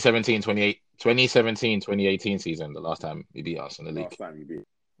2017-2018 season, the last time he beat us in the league. Last time you beat.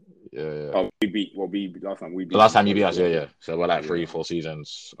 Yeah. Oh, last time we beat. The last time you beat us, yeah. So we're like 3-4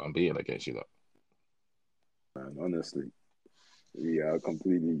 seasons unbeaten against you, Man, honestly, we are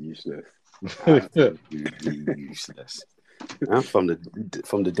completely useless. Absolutely useless. From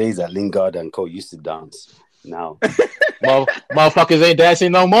the days that Lingard and Co used to dance. Now, motherfuckers ain't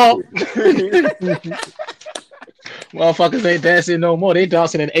dancing no more. Motherfuckers ain't dancing no more. They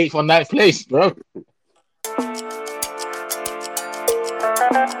dancing in 8th or 9th place, bro.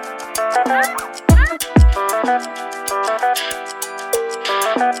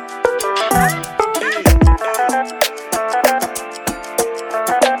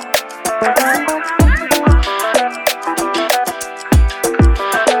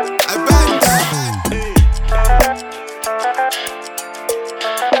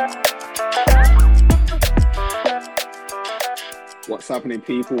 What's happening,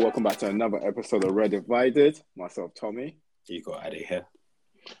 people? Welcome back to another episode of Red Divided. Myself, Tommy. you got Ade here.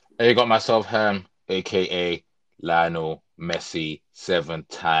 You got myself, Ham, aka Lionel Messi,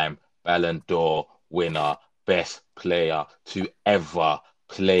 7-time Ballon d'Or winner, best player to ever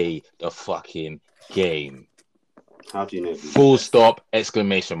play the fucking game. How do you know? If he's Full stop!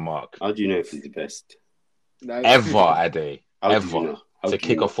 Exclamation mark. How do you know if he's the best? Ever, Ade. Ever to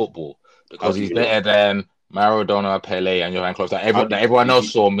kick a football, because he's better than Maradona, Pele, and Johan Cruyff. That everyone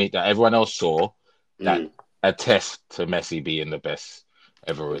else saw that attest to Messi being the best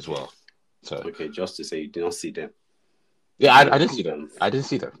ever as well. So okay, just to say you did not see them. Yeah, I didn't see them. I didn't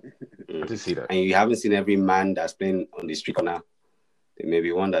see that. And you haven't seen every man that's playing on the street now. There may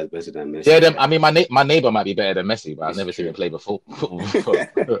be one that's better than Messi. Yeah, I mean, my neighbor might be better than Messi, but I've never seen him play before.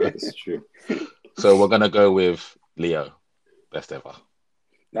 It's true. So we're gonna go with Leo, best ever.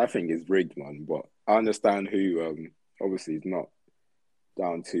 That thing is rigged, man. But I understand who. Obviously, it's not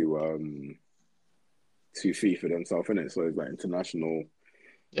down to FIFA themselves, innit? So it's like international.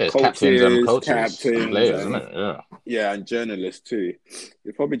 Yeah, it's coaches, captains and players, isn't it? Yeah, and journalists too.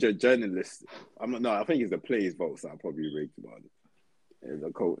 It's probably just journalists. I think it's the players' votes that are probably rigged, man.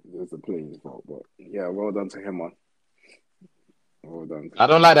 It's the players' vote, but yeah, well done to him, man. Well done. I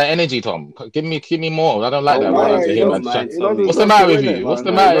don't like that energy, Tom. Give me more. I don't like that. Well done to him. What's the matter with you? What's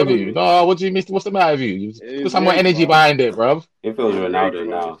the matter with you? No, what do you miss? What's the matter with you? Put some more energy behind it, bro. It feels Ronaldo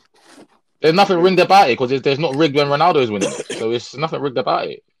now. There's nothing rigged about it because there's not rigged when Ronaldo's winning. So it's nothing rigged about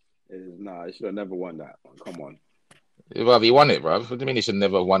it. Nah, he should have never won that. Come on. Well, he won it, bro. What do you mean he should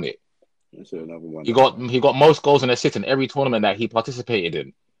never won it? He should have never won. He got most goals in a sit in every tournament that he participated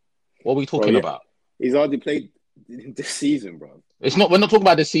in. What are we talking about? He's already played this season, bro. It's not. We're not talking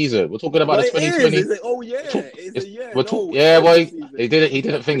about this season. We're talking about the 2020. Oh yeah, it's a year. He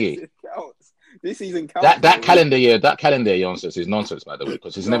didn't thingy. This season counts. That calendar year nonsense is nonsense, by the way,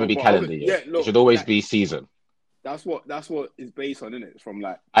 because it's never be calendar year. It should always be season. That's what it's based on, isn't it? From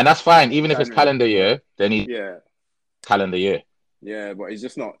like, and that's fine. Even if it's calendar year, then calendar year. Yeah, but it's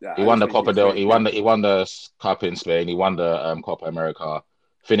just not that. He won the Copa he won the Cup in Spain. He won the Copa America.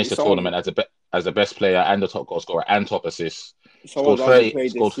 Finished the tournament as the best player and the top goal scorer and top assist. Scored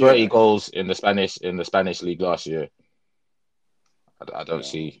 30 goals in the Spanish league last year. I don't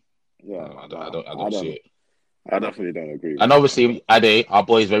see. Yeah, I don't see it. I definitely don't agree. And obviously, Ade, our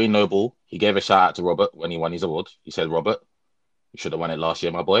boy, is very noble. He gave a shout out to Robert when he won his award. He said, "Robert, you should have won it last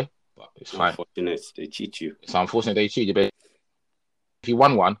year, my boy." But it's fine. Unfortunate they cheat you. It's unfortunate they cheat you, but if you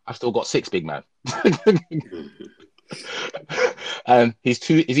won one, I've still got 6, big man. And is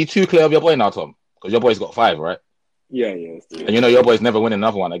he too clear of your boy now, Tom? Because your boy's got 5, right? Yeah. And you know your boy's never winning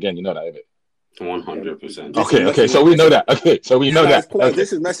another one again. You know that, isn't it? 100%. Okay. So we know that. Okay, so we know that. Okay.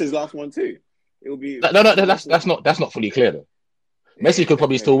 This is Messi's last one too. It will be. No. That's not fully clear though. Messi could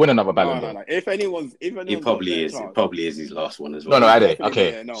probably still win another Ballon d'Or. No. If anyone's it probably is. It probably is his last one as well. No, Ade.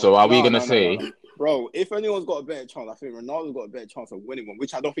 Okay. So are we gonna say? Bro, if anyone's got a better chance, I think Ronaldo's got a better chance of winning one,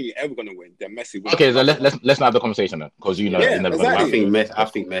 which I don't think he's ever gonna win. Then Messi. Okay, so let's not have the conversation then, because you know. Exactly. I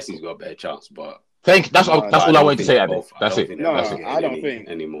think Messi's got a better chance, but. That's all I wanted to say, Ade. That's it. No, I don't think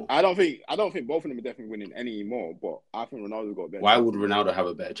anymore. I don't think both of them are definitely winning anymore, but I think Ronaldo's got a better. Why would Ronaldo have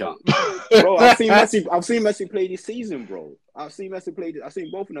a better chance? Bro, I've seen Messi play this season, bro. I've seen both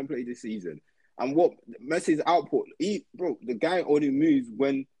of them play this season. And what Messi's output, the guy only moves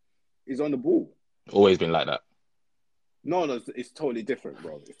when he's on the ball. Always been like that. No, it's totally different,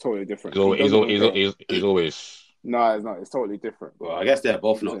 bro. It's totally different. He's always. No, it's not. It's totally different. Well, I guess they're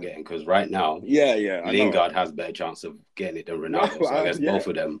both not getting, because right now, Lingard has a better chance of getting it than Ronaldo. So I guess both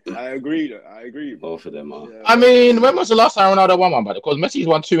of them. I agree. Both of them are. Yeah. I mean, when was the last time Ronaldo won one? Because Messi's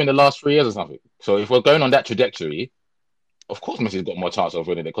won 2 in the last 3 years or something. So if we're going on that trajectory, Of course, Messi's got more chance of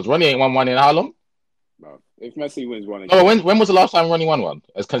winning it because Ronnie ain't won one in how long? No. If Messi wins one again... No, when was the last time Ronnie won one?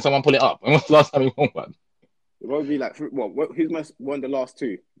 Can someone pull it up? When was the last time he won one? It won't be like who's won the last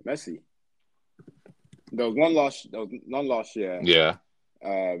two? Messi. There was none last year. Yeah.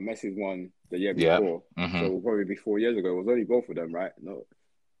 Messi's won the year before. Yeah. Mm-hmm. So it will probably be 4 years ago. It was only both of them, right? No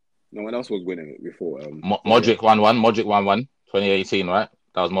one else was winning it before. Modric won one. Modric won one. 2018, right?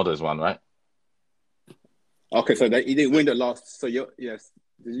 That was Modric's one, right? Okay, so he didn't win the last. So yes,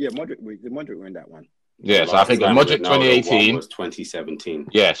 Modric did Modric win that one? Yeah, so I think Modric 2018 was 2017.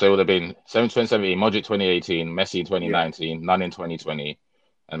 Yeah, so it would have been 2017, Modric 2018, Messi 2019, none in 2020,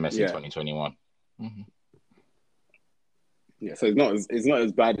 and Messi 2021. Mm-hmm. Yeah, so it's not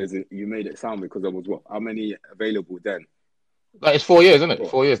as bad as you made it sound because there was how many available then? Like it's 4 years, isn't it?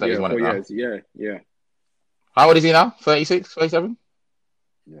 4 years that he's won it now. 4 years, yeah. How old is he now? 36, 37?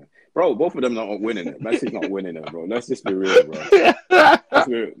 Yeah. Bro, both of them are not winning it. Messi's not winning it, bro. Let's just be real, bro.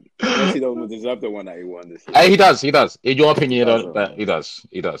 Messi don't deserve the one that he won this year. He does. In your opinion, he does.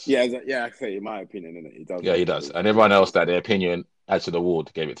 Yeah, I say in my opinion, innit? He does. Yeah, he does. And everyone else that their opinion adds to the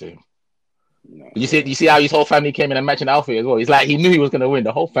award gave it to him. No, you see how his whole family came in and matching outfit as well. He's like he knew he was going to win.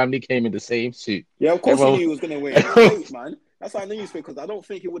 The whole family came in the same suit. Yeah, of course he knew he was going to win. Fake, man. That's why I knew he was fake because I don't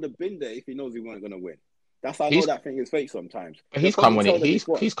think he would have been there if he knows he wasn't going to win. That's how I know that thing is fake sometimes. But he's come when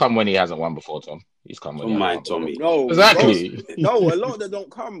he hasn't won before, Tom. He's come when he hasn't won Tommy. No, exactly. Bro, no, a lot of them don't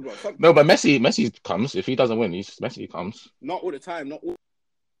come, bro. No, but Messi comes. If he doesn't win, Messi comes. Not all the time.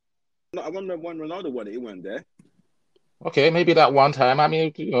 I remember when Ronaldo won it, he went there. Okay, maybe that one time. I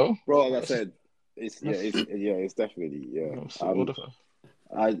mean, bro. Like I said, it's definitely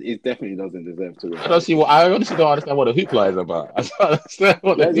it definitely doesn't deserve to win. I honestly don't understand what the hoopla is about. I don't understand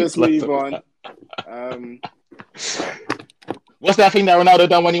what Let's just move on. What's that thing that Ronaldo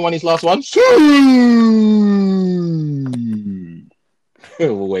done when he won his last one?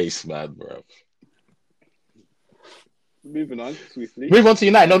 Waste, man, bro. Moving on swiftly. Move on to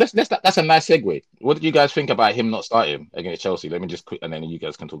United. No, that's a nice segue. What did you guys think about him not starting against Chelsea? Let me just quick, and then you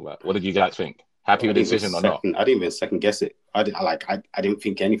guys can talk about it. What did you guys think? Happy with the decision or not? I didn't even second guess it. I didn't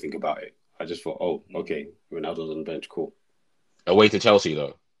think anything about it. I just thought, okay, Ronaldo's on the bench, cool. Away to Chelsea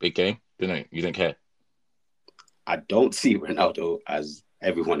though, big game. You didn't care. I don't see Ronaldo as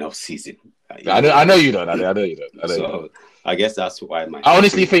everyone else sees him. I know you don't. I know you don't. I guess that's why I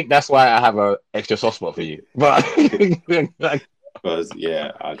honestly think that's why I have an extra soft spot for you. But because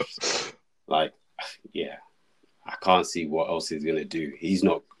I can't see what else he's gonna do. He's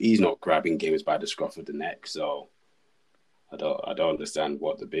not grabbing games by the scruff of the neck. So I don't understand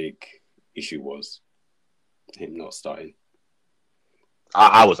what the big issue was. Him not starting.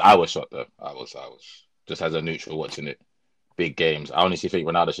 I was shocked though. I was just as a neutral watching it. Big games. I honestly think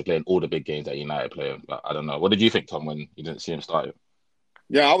Ronaldo should play in all the big games that United play in. But I don't know. What did you think, Tom, when you didn't see him starting?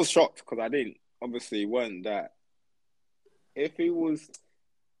 Yeah, I was shocked because I didn't. Obviously, weren't that. If he was,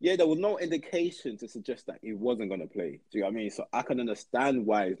 there was no indication to suggest that he wasn't going to play. Do you know what I mean? So I can understand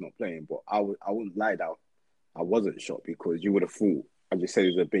why he's not playing, but I wouldn't lie down. I wasn't shocked because you would have thought, as you said,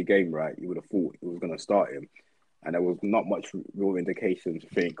 it was a big game, right? You would have thought he was going to start him, and there was not much real indication to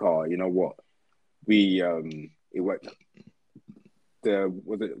think, you know what, it worked.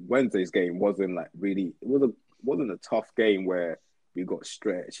 Wednesday's game wasn't like really. It wasn't a tough game where we got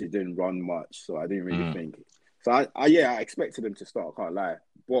stretched. It didn't run much, so I didn't really think. So I expected him to start. I can't lie,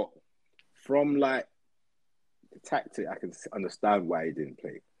 but from like the tactic, I can understand why he didn't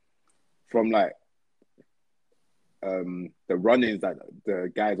play. From like the run-ins that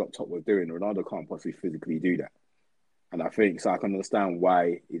the guys up top were doing, Ronaldo can't possibly physically do that, and I think so. I can understand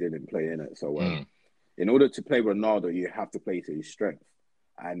why he didn't play in it. So. In order to play Ronaldo, you have to play to his strength.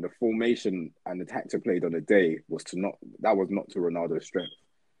 And the formation and the tactic played on the day was not to Ronaldo's strength.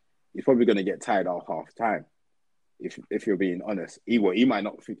 He's probably going to get tired at half time, if you're being honest. He might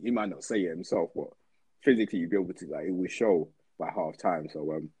not say it himself, but physically you'll be able to it will show by half time.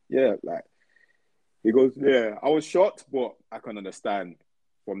 So he goes, I was shocked, but I can understand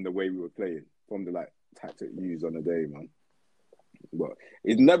from the way we were playing, from the tactic used on the day, man. But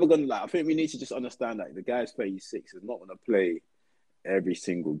he's never going to I think we need to just understand that the guy's 36 is not going to play every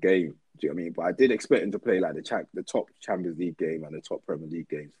single game. Do you know what I mean? But I did expect him to play the top Champions League game and the top Premier League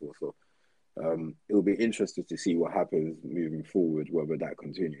games So it'll be interesting to see what happens moving forward, whether that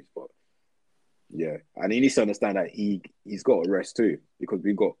continues. But yeah, and he needs to understand that he's got a rest too, because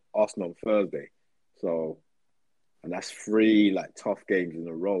we got Arsenal on Thursday. So, and that's 3 tough games in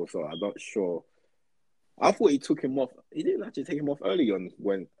a row. So I'm not sure. I thought he took him off. He didn't actually take him off early on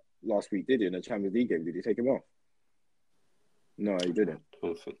when last week, did he? In the Champions League game, did he take him off? No, he didn't. I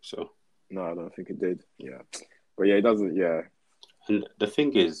don't think so. No, I don't think he did. Yeah. But yeah, it doesn't. Yeah. And the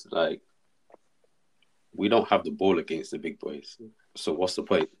thing is, like, we don't have the ball against the big boys. So what's the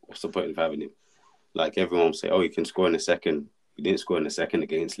point? What's the point of having him? Like, everyone will say, oh, he can score in a second. He didn't score in a second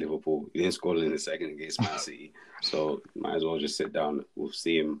against Liverpool. He didn't score in a second against Man City. So might as well just sit down. We'll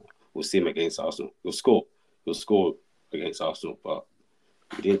see him. We'll see him against Arsenal. He'll score. He'll score against Arsenal, but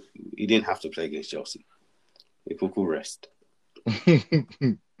he didn't have to play against Chelsea. He could rest.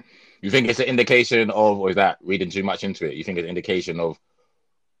 You think it's an indication of, or is that reading too much into it? You think it's an indication of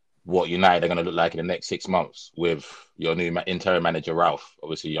what United are going to look like in the next 6 months with your new interim manager, Ralph?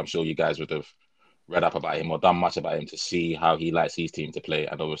 Obviously, I'm sure you guys would have read up about him or done much about him to see how he likes his team to play.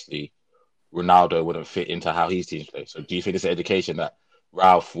 And obviously, Ronaldo wouldn't fit into how his team play. So do you think it's an indication that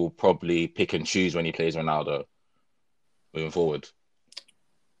Ralph will probably pick and choose when he plays Ronaldo moving forward?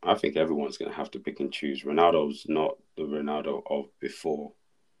 I think everyone's going to have to pick and choose. Ronaldo's not the Ronaldo of before.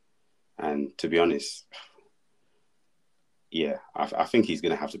 And to be honest, yeah, I think he's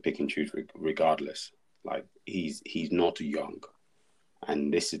going to have to pick and choose regardless. Like, he's not young.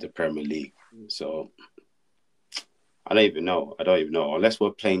 And this is the Premier League. So I don't even know. Unless we're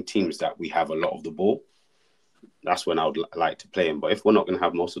playing teams that we have a lot of the ball, that's when I would like to play him. But if we're not going to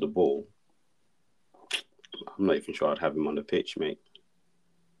have most of the ball, I'm not even sure I'd have him on the pitch, mate.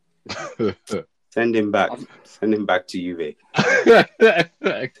 Send him back. Send him back to Juve.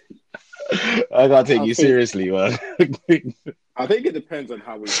 I can't take you seriously, man. I think it depends on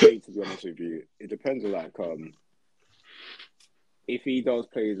how we play, to be honest with you. It depends on, like, if he does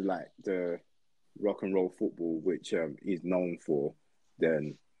play like the rock and roll football, which he's known for,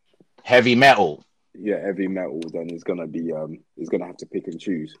 then heavy metal. Yeah, heavy metal. Then he's gonna be he's gonna have to pick and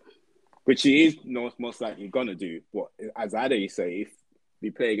choose, which he is most likely gonna do. But as Ade say, if we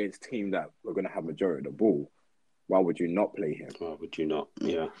play against a team that we're gonna have majority of the ball, why would you not play him? Why would you not?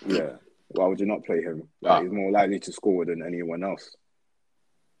 Yeah. Why would you not play him? Like, he's more likely to score than anyone else.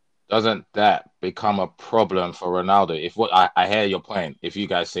 Doesn't that become a problem for Ronaldo? If what I hear your point, if you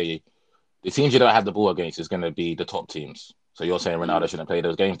guys say the teams you don't have the ball against is going to be the top teams, so you're saying Ronaldo shouldn't play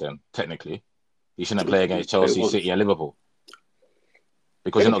those games then? Technically, he shouldn't play against Chelsea, City, and Liverpool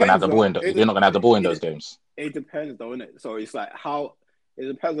because you're not going to have the ball in. You're not going to have the ball in those games. It depends, though, isn't it? So it's like how it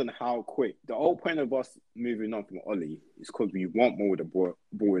depends on how quick. The whole point of us moving on from Oli is because we want more of the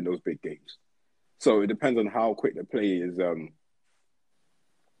ball in those big games. So it depends on how quick the play is.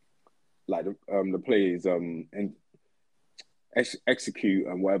 Like the players and execute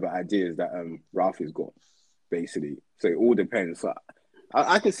and whatever ideas that Ralph has got, basically. So it all depends. So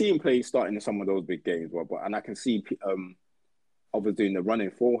I can see him play starting in some of those big games, but and I can see others doing the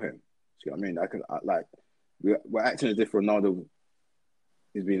running for him. See what I mean? We're acting as if Ronaldo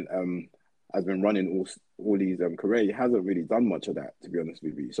has been running all these career. He hasn't really done much of that, to be honest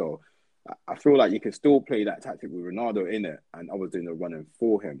with you. So I feel like you can still play that tactic with Ronaldo in it and others doing the running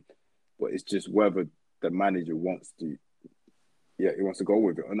for him. But it's just whether the manager wants to, he wants to go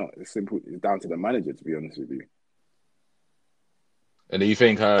with it or not. It's simple. It's down to the manager, to be honest with you. And do you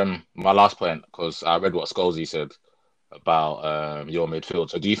think, my last point, because I read what Scholesy said about your midfield.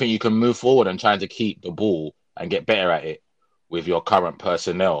 So do you think you can move forward and try to keep the ball and get better at it with your current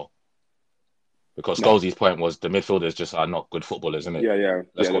personnel? Because Scholesy's point was the midfielders just are not good footballers, isn't it? Yeah.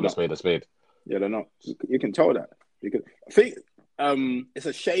 Let's call a spade. Yeah, they're not. You can tell that. I think it's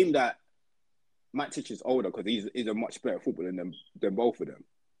a shame that Matic is older because he's a much better footballer than both of them,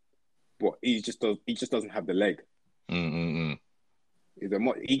 but he just doesn't have the leg. He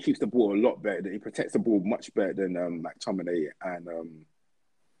keeps the ball a lot better. He protects the ball much better than McTominay and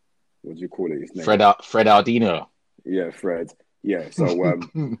what do you call it? His name? Fred Aldino. Yeah, Fred. Yeah, so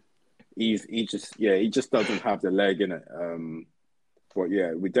he just doesn't have the leg in it. But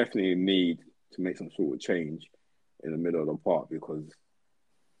yeah, we definitely need to make some sort of change in the middle of the park because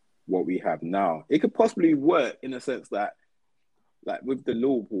what we have now, it could possibly work in a sense that, like with the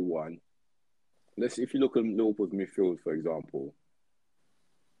Liverpool one, if you look at Liverpool's midfield, for example,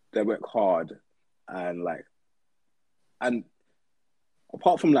 they work hard and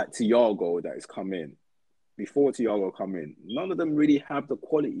apart from like Thiago that has come in, before Thiago come in, none of them really have the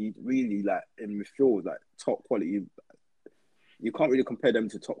quality really like in midfield, like top quality. You can't really compare them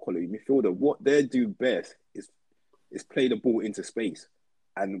to top quality midfielder. What they do best is play the ball into space.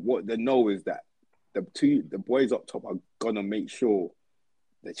 And what they know is that the boys up top are gonna make sure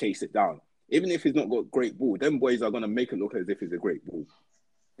they chase it down. Even if he's not got great ball, them boys are gonna make it look as if it's a great ball.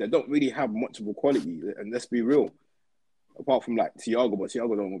 They don't really have much of a quality, and let's be real. Apart from like Thiago, but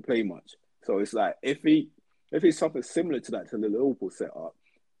Thiago don't play much. So it's like if he's something similar to that to the Liverpool setup,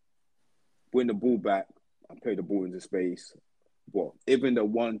 win the ball back and play the ball into space, what, even the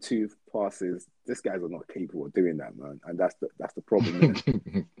 1-2 passes, this guy's are not capable of doing that, man. And that's the problem.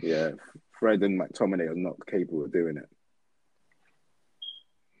 Yeah, Fred and McTominay are not capable of doing it.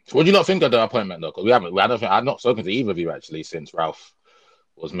 What do you not think of the appointment though? Because I've not spoken to either of you actually since Ralph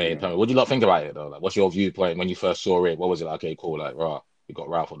was made. What do you not think about it though? Like, what's your viewpoint when you first saw it? What was it like? Okay, cool. Like, rah, you got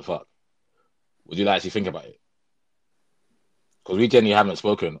Ralph. What the fuck? Would you actually think about it? Because we generally haven't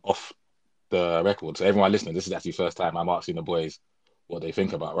spoken off the record. So everyone listening, this is actually the first time I'm asking the boys what they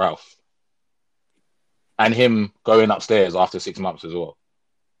think about Ralph and him going upstairs after 6 months as well.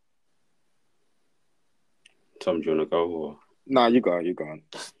 Tom, do you want to go? Or? Nah, you go on.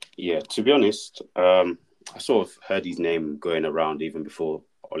 Yeah, to be honest, I sort of heard his name going around even before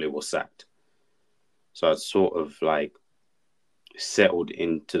Ole was sacked. So I sort of like settled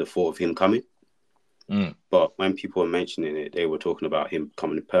into the thought of him coming. But when people were mentioning it, they were talking about him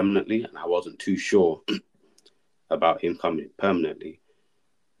coming permanently, and I wasn't too sure about him coming permanently.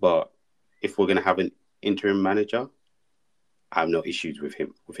 But if we're going to have an interim manager, I have no issues with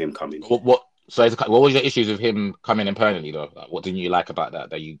him coming. What was your issues with him coming in permanently though? Like, what didn't you like about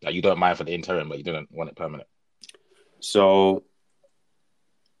that you don't mind for the interim, but you didn't want it permanent? So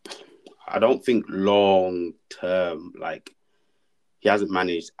I don't think long term, like he hasn't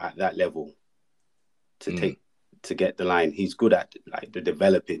managed at that level to get the line. He's good at like the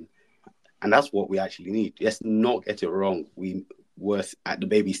developing, and that's what we actually need. Let's not get it wrong. We're at the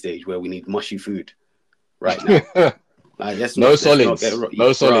baby stage where we need mushy food right now. Like, no solids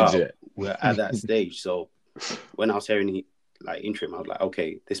yet. We're at that stage. So when I was hearing like interim, I was like,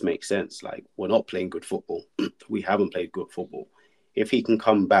 okay, this makes sense. Like, we're not playing good football. We haven't played good football. If he can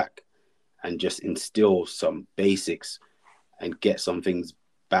come back and just instill some basics and get some things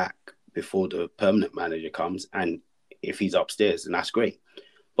back before the permanent manager comes, and if he's upstairs, then that's great.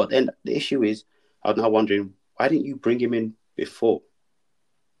 But then the issue is, I'm now wondering, why didn't you bring him in before?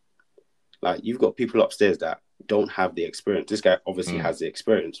 Like, you've got people upstairs that don't have the experience. This guy obviously has the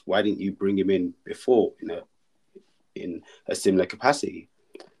experience. Why didn't you bring him in before in a similar capacity?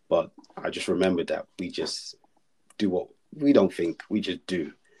 But I just remembered that we just do what we don't think. We just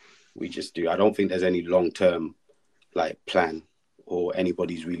do. I don't think there's any long-term like plan or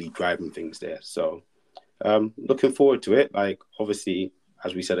anybody's really driving things there. So looking forward to it. Like, obviously,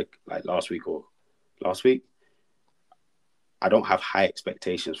 as we said like last week, I don't have high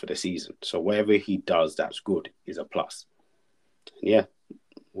expectations for the season. So whatever he does that's good is a plus. And yeah,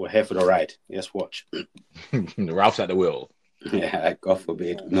 we're here for the ride. Let's watch. Ralph's at the wheel. Yeah, God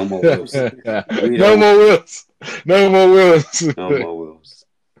forbid. No more wheels. No more wheels. No more wheels. No more wheels.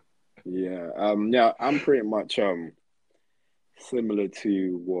 Yeah. Yeah, I'm pretty much similar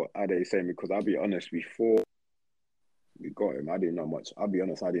to what Ade's saying, because I'll be honest, before we got him, I didn't know much. I'll be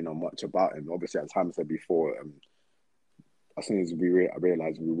honest, I didn't know much about him. Obviously, as Ham said before, as soon as I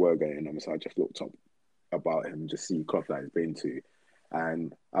realised we were getting him, so I just looked up about him, just see clubs that he's been to.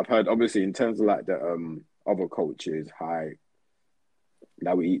 And I've heard, obviously, in terms of like the other coaches,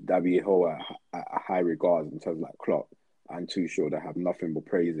 that we hold at high regards in terms of like Klopp and Tuchel, that have nothing but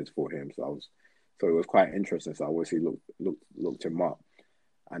praises for him. So it was quite interesting. So I obviously looked him up,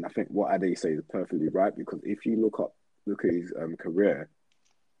 and I think what Ade says is perfectly right, because if you look at his career,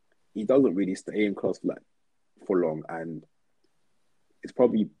 he doesn't really stay in clubs like for long, and it's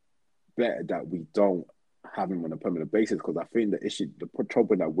probably better that we don't have him on a permanent basis, because I think the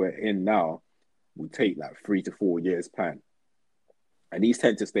trouble that we're in now will take like 3 to 4 years plan, and he's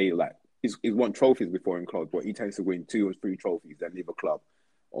tend to stay like he's won trophies before in clubs, but he tends to win 2 or 3 trophies then leave a club,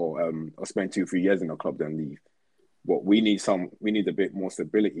 or spend 2 or 3 years in a club then leave. But we need a bit more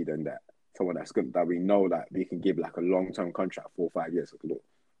stability than that. Someone that's good, that we know that we can give like a long-term contract, 4 or 5 years. Look,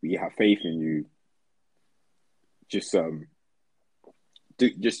 we have faith in you. Just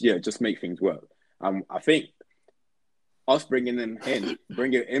make things work. I think us bringing him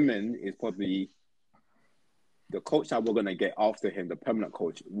in is probably the coach that we're gonna get after him. The permanent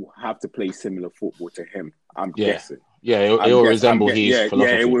coach will have to play similar football to him. I'm guessing. Yeah, it will resemble his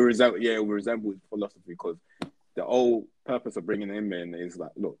philosophy. It will resemble his philosophy, because the whole purpose of bringing him in is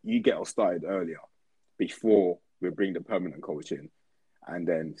like, look, you get us started earlier before we bring the permanent coach in, and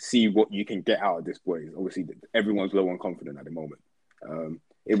then see what you can get out of this boy. Obviously, everyone's low on confidence at the moment.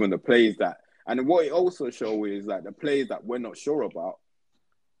 Even the players and what it also shows is that the players that we're not sure about,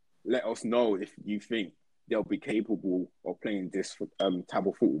 let us know if you think they'll be capable of playing this type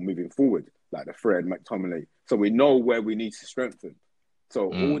of football moving forward, like the Fred, McTominay. So we know where we need to strengthen.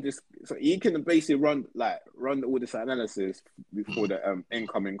 So all this, so he can basically run all this analysis before the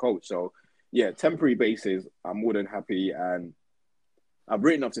incoming coach. So yeah, temporary basis, I'm more than happy, and I've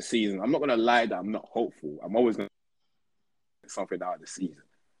written off the season. I'm not gonna lie that I'm not hopeful. I'm always gonna something out of the season.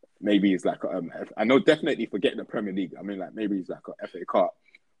 Maybe it's like I know definitely forget the Premier League. I mean, like maybe it's like a FA Cup,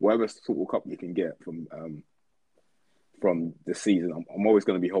 whatever football cup we can get from the season. I'm always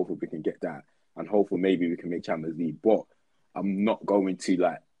going to be hopeful we can get that, and hopeful maybe we can make Champions League. But I'm not going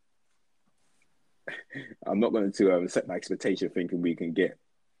to set my expectation thinking we can get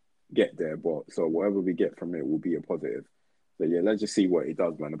there. But so whatever we get from it will be a positive. So yeah, let's just see what it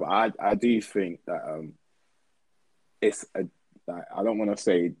does, man. But I do think that I don't want to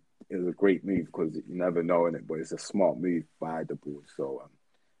say it's a great move because you never know in it, but it's a smart move by the board. So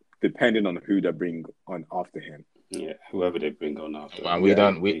depending on who they bring on after him. Yeah, whoever they bring on after. Man, we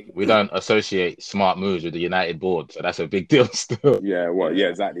don't associate smart moves with the United board, so that's a big deal still. Yeah, well, yeah,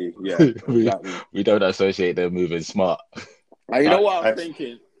 exactly. Yeah, exactly. we don't associate them moving smart. You know what I'm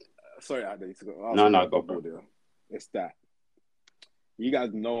thinking? Sorry, I need to go. No, go bro. It's that you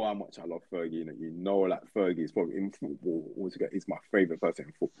guys know how much I love Fergie. You know, like Fergie is probably in football altogether. He's my favorite person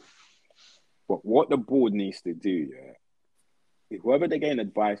in football. But what the board needs to do, whoever they're getting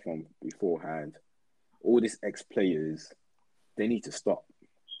advice from beforehand, all these ex-players, they need to stop.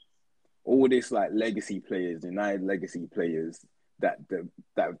 All this like legacy players, United legacy players, that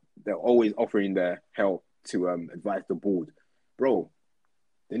they're always offering their help to advise the board, bro.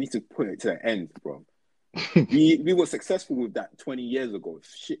 They need to put it to an end, bro. we were successful with that 20 years ago.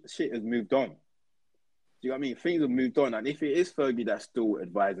 Shit has moved on. Do you know what I mean? Things have moved on, and if it is Fergie that's still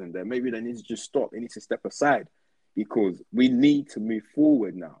advising them, maybe they need to just stop. They need to step aside because we need to move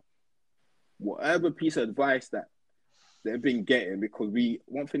forward now. Whatever piece of advice that they've been getting, because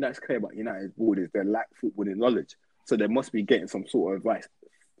one thing that's clear about United's board is they lack footballing knowledge. So they must be getting some sort of advice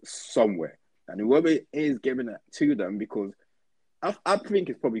somewhere. And whoever is giving it to them, because I think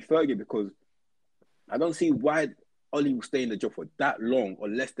it's probably Fergie, because I don't see why Ollie will stay in the job for that long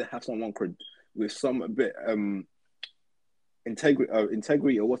unless they have someone with some bit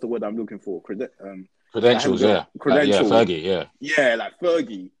integrity, or what's the word I'm looking for? Credentials, yeah. Credentials. Yeah, Fergie, yeah. Yeah, like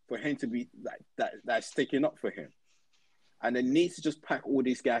Fergie, for him to be like that's sticking up for him. And they need to just pack all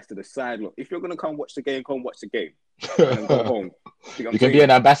these guys to the side. Look, if you're going to come watch the game, come watch the game. And go home. You can be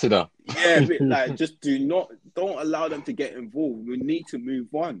an ambassador. Yeah, but like, just don't allow them to get involved. We need to move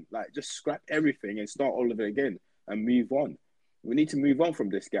on. Like, just scrap everything and start all of it again and move on. We need to move on from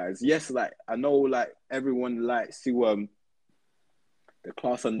this, guys. Yes, like, I know, like, everyone likes to, the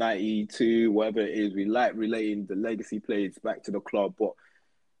class of 92, whatever it is, we like relating the legacy players back to the club, but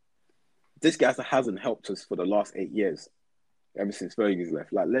this guy hasn't helped us for the last 8 years. Ever since Fergie's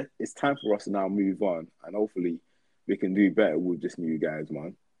left, like it's time for us to now move on, and hopefully we can do better with this new guys,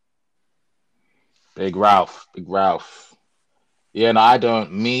 man. Big Ralph. Yeah, no,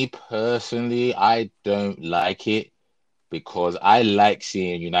 me personally, I don't like it because I like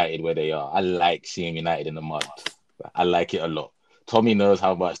seeing United where they are. I like seeing United in the mud. I like it a lot. Tommy knows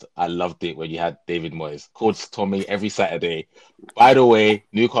how much I loved it when you had David Moyes. Called Tommy every Saturday. By the way,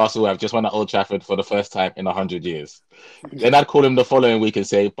 Newcastle have just won at Old Trafford for the first time in 100 years. Then I'd call him the following week and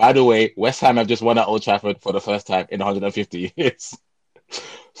say, by the way, West Ham have just won at Old Trafford for the first time in 150 years.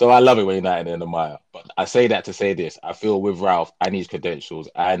 So I love it when United are in the mire. But I say that to say this. I feel with Ralph and his credentials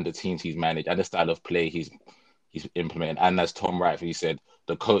and the teams he's managed and the style of play he's implementing, and as Tom rightfully said,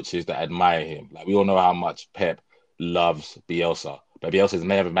 the coaches that admire him. Like, we all know how much Pep loves Bielsa, but Bielsa's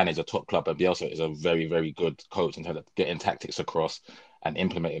never managed a top club, but Bielsa is a very, very good coach in terms of getting tactics across and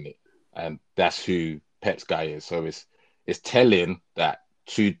implementing it, and that's who Pep's guy is. So it's telling that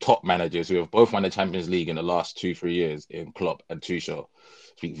two top managers who have both won the Champions League in the last 2-3 years in Klopp and Tuchel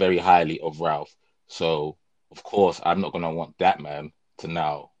speak very highly of Ralph. So of course I'm not going to want that man to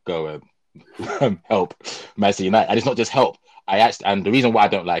now go and help Manchester United, and it's not just help. And the reason why I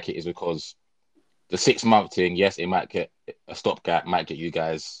don't like it is because the 6-month thing, yes, it might get a stopgap, might get you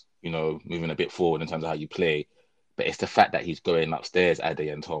guys, moving a bit forward in terms of how you play. But it's the fact that he's going upstairs, Ade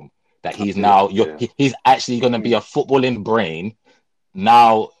and Tom, that he's now, he's actually going to be a footballing brain,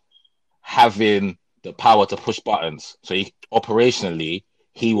 now having the power to push buttons. So operationally,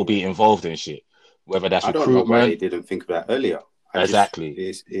 he will be involved in shit. Whether that's recruitment. I don't know why they didn't think of that earlier.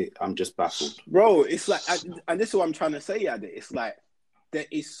 I'm just baffled. Bro, it's like, and this is what I'm trying to say, Ade. It's like, there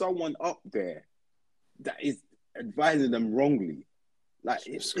is someone up there that is advising them wrongly. Like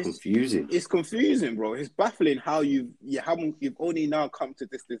it's confusing. It's confusing, bro. It's baffling how you've only now come to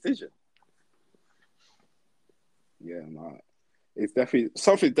this decision. Yeah, man. It's definitely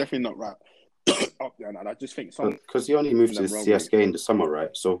something's definitely not right up there, and I just think something, because he only moved to CSK in the summer,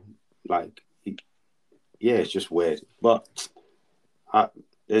 right? So, like, it's just weird. But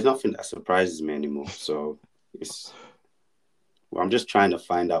there's nothing that surprises me anymore. So I'm just trying to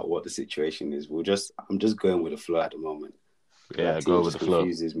find out what the situation is. I'm just going with the flow at the moment. Yeah, go with the flow.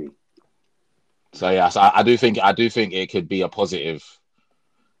 Confuses me. So yeah, so I do think it could be a positive.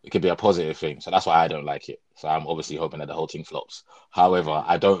 It could be a positive thing. So that's why I don't like it. So I'm obviously hoping that the whole thing flops. However,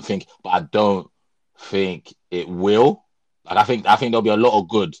 I don't think it will. Like I think there'll be a lot of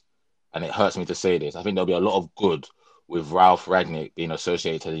good, and it hurts me to say this. I think there'll be a lot of good with Ralf Rangnick being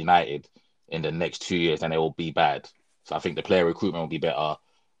associated to United in the next 2 years, and it will be bad. So I think the player recruitment will be better.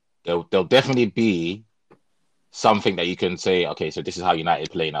 There'll definitely be something that you can say, okay, so this is how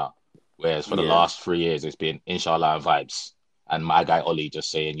United play now. Whereas for the last 3 years, it's been inshallah and vibes. And my guy Ollie just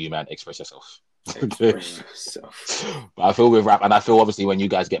saying, "You man, express yourself." But I feel with Rap, and I feel obviously when you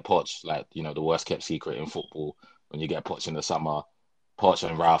guys get Poch, like the worst kept secret in football, when you get Poch in the summer, Poch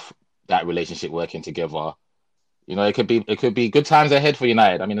and Ralf, that relationship working together, it could be good times ahead for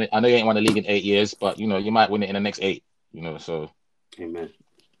United. I mean, I know you ain't won the league in 8 years, but you might win it in the next 8. So. Amen.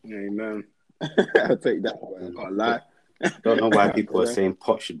 I'll take that one. I can't lie. Don't know why people are saying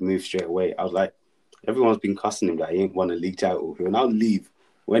Poch should move straight away. I was like, everyone's been cussing him that he ain't won a league title. He'll now leave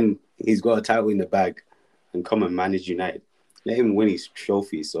when he's got a title in the bag and come and manage United. Let him win his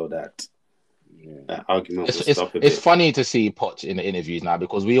trophy so that argument will stop a bit. It's funny to see Poch in the interviews now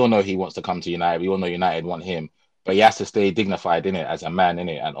because we all know he wants to come to United. We all know United want him. But he has to stay dignified, innit, as a man,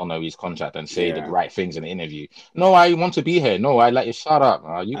 innit, and honour his contract and say the right things in the interview. No, I want to be here. No, I like you. Shut up.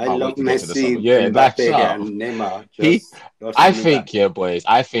 You can't wait to get to the summer. Yeah, Mbappe and Neymar. I think, boys,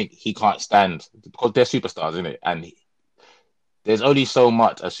 I think he can't stand because they're superstars, innit? And there's only so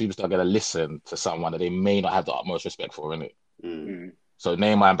much a superstar going to listen to someone that they may not have the utmost respect for, innit? So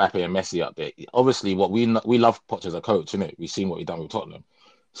Neymar, Mbappe, and Messi up there. Obviously, what we love Poch as a coach, innit? We've seen what he's done with Tottenham.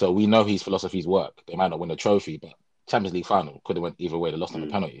 So we know his philosophies work. They might not win the trophy, but Champions League final could have went either way. They lost on the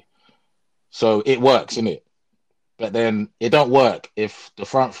penalty. So it works, innit? But then it don't work if the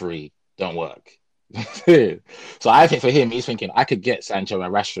front three don't work. So I think for him, he's thinking, I could get Sancho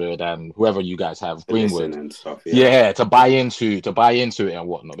and Rashford and whoever you guys have, Greenwood, and stuff, to buy into it and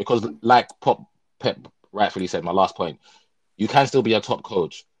whatnot. Because like Pep rightfully said, my last point, you can still be a top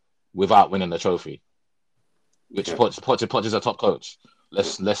coach without winning the trophy. Poch is a top coach.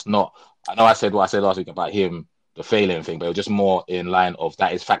 Let's not. I know I said what I said last week about him, the failing thing, but it was just more in line of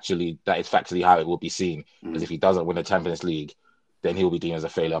that is factually how it will be seen. Because if he doesn't win the Champions League, then he'll be deemed as a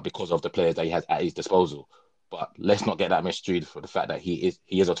failure because of the players that he has at his disposal. But let's not get that misconstrued for the fact that he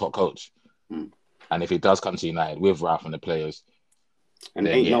is a top coach. And if he does come to United with Ralf and the players, and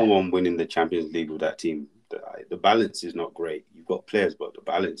ain't no one winning the Champions League with that team. The balance is not great. You've got players, but the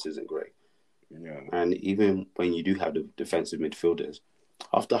balance isn't great. Yeah. And even when you do have the defensive midfielders,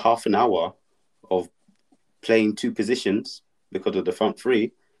 after half an hour of playing two positions because of the front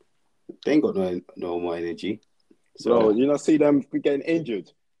three, they ain't got no more energy. So you not see them getting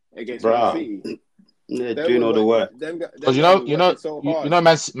injured against Man City. They're doing all the work. Because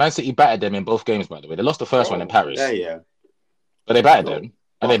Man City battered them in both games. By the way, they lost the first one in Paris. Yeah. But they battered them,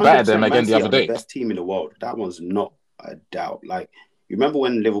 and they battered them again the other day. The best team in the world. That one's not a doubt. Like you remember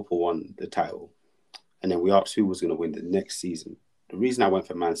when Liverpool won the title, and then we asked who was going to win the next season. The reason I went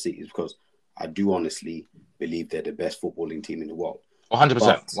for Man City is because I do honestly believe they're the best footballing team in the world.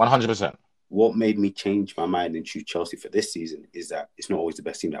 100%. 100%. What made me change my mind and choose Chelsea for this season is that it's not always the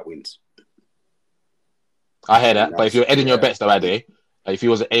best team that wins. I hear that, but if you're edging your bets the right day, if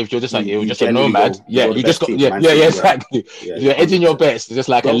you're just a nomad, exactly. If you're edging your bets, just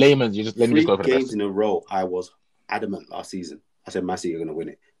like a layman, let me just go for the best. 3 games in a row, I was adamant last season. I said Man City are going to win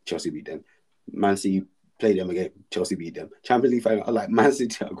it. Chelsea beat them. Man City played them again. Chelsea beat them. Champions League final, I was like, Man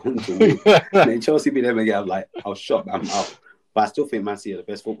City are going to win. And then Chelsea beat them again. I was shocked. I'm out. But I still think Man City are the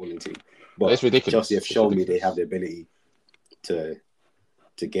best footballing team. But it's ridiculous. Chelsea have shown me they have the ability to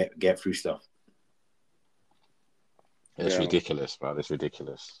get through stuff. It's ridiculous, man. It's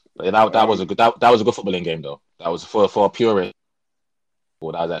ridiculous. But that was a good footballing game though. That was for a purist.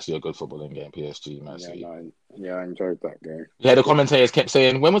 Well, that was actually a good footballing game. PSG, Man City. I enjoyed that game. Yeah, the commentators kept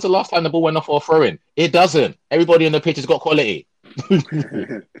saying, "When was the last time the ball went off for a throw-in?" It doesn't. Everybody in the pitch has got quality.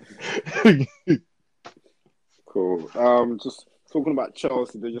 Cool. Just talking about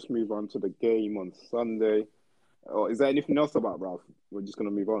Chelsea, they just move on to the game on Sunday. Is there anything else about Ralf? We're just gonna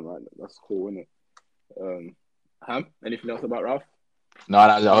move on, right? That's cool, isn't it? Ham, anything else about Ralf? No,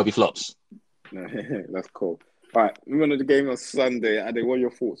 I hope he flops. That's cool. All right, moving on to the game on Sunday. Ade, what are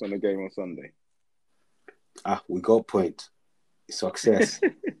your thoughts on the game on Sunday? We got point. Success.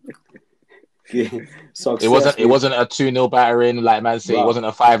 Success. It wasn't a 2-0 battering like Man City. It wasn't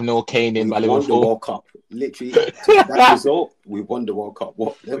a 5-0 cane in by Liverpool. We won the World Cup. Literally, that result, we won the World Cup.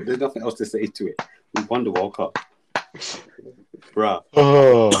 There's nothing else to say to it. We won the World Cup.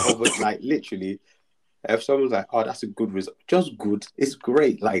 Bruh. Like, literally, If someone's like, "Oh, that's a good result," just good. It's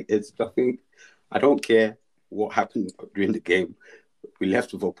great. Like it's nothing. I don't care what happened during the game. We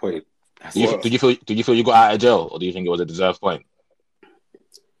left with a point. Did you feel you got out of jail, or do you think it was a deserved point?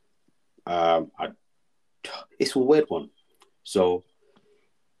 It's a weird one. So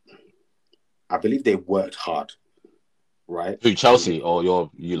I believe they worked hard, right? Who, Chelsea or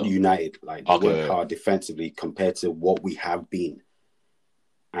you lot? United, like they worked hard defensively compared to what we have been,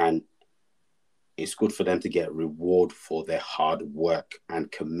 and it's good for them to get reward for their hard work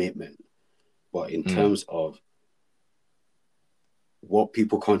and commitment. But in terms of what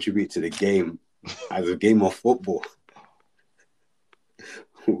people contribute to the game as a game of football,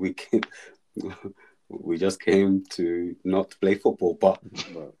 we just came to not play football, but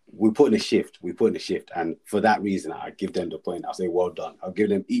we put in a shift. And for that reason, I give them the point. I'll say, well done. I'll give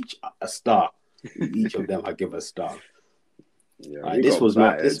them each a star. Each of them, I give a star. Yeah, this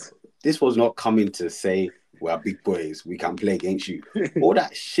was not coming to say we are big boys. We can play against you. All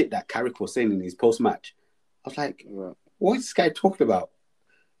that shit that Carrick was saying in his post-match, I was like, what is this guy talking about?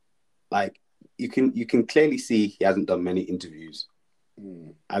 Like, you can clearly see he hasn't done many interviews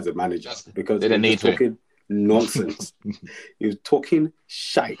as a manager because he was talking nonsense. He was talking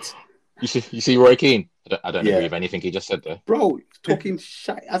shite. You see Roy Keane? I don't agree with anything he just said there. Bro, talking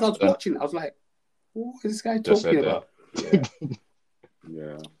shite. As I was watching, I was like, what is this guy talking about?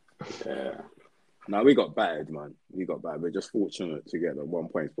 Yeah. Now we got battered, man. We're just fortunate to get the 1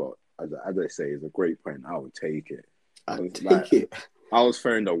 point, but as I say, it's a great point. I would take it. I was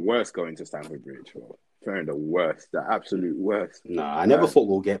fearing the worst going to Stamford Bridge. Fearing the worst, the absolute worst. No, I never thought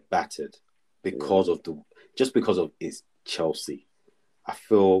we'll get battered because of it's Chelsea. I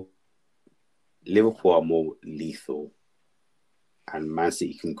feel Liverpool are more lethal, and Man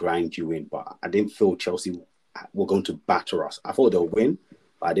City can grind you in. But I didn't feel Chelsea were going to batter us. I thought they'll win,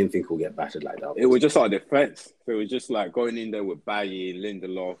 but I didn't think we'll get battered like that. It was just our defense. So it was just like going in there with Bailly,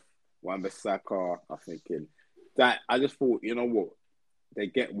 Lindelof, Wan-Bissaka. I'm thinking that I just thought, you know what, they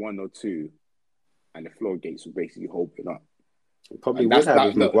get 1 or 2, and the floodgates will basically open up. Probably would have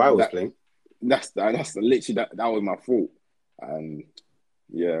if Maguire was playing. That's literally that was my fault. And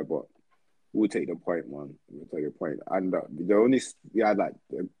yeah, but we'll take the point, man. We'll take the point. And we had like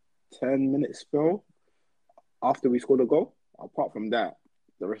a 10-minute spell after we scored a goal. Apart from that,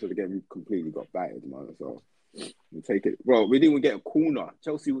 the rest of the game we completely got battered, man. So we take it. Bro, we didn't even get a corner.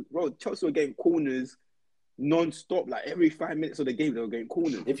 Chelsea were getting corners non-stop. Like every 5 minutes of the game, they were getting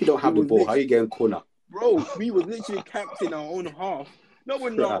corners. If you don't have the ball, how are you getting corner? Bro, we was literally camped in our own half. Not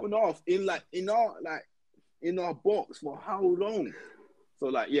in our own half. In our box for how long?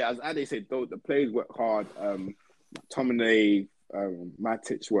 So as Ade said, though, the players work hard. McTominay,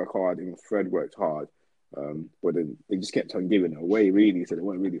 Matic worked hard, and Fred worked hard. But then they just kept on giving it away, really. So they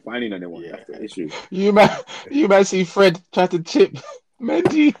weren't really finding anyone. That's the issue. You might see Fred try to chip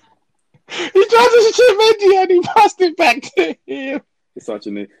Mendy. He tried to chip Mendy and he passed it back to him. It's such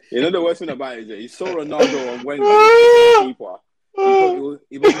the worst thing about it is that he saw Ronaldo on Wednesday.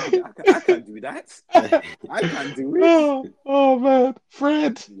 I can't do that. I can't do it. Oh man,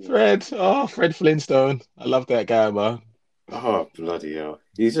 Fred. Oh, Fred Flintstone. I love that guy, man. Oh bloody hell!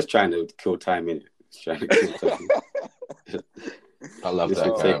 He's just trying to kill time, innit? He's trying to kill time. I love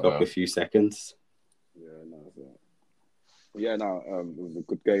that guy. Take up a few seconds. It was a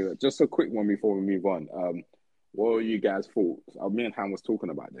good game. Just a quick one before we move on. What were you guys' thoughts? Me and Han was talking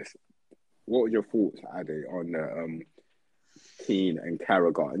about this. What were your thoughts, Ade, on Keane and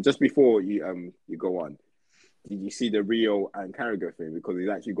Carragher? And just before you go on, did you see the Rio and Carragher thing? Because he's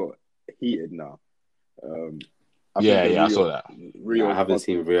actually got heated now. I saw that. I haven't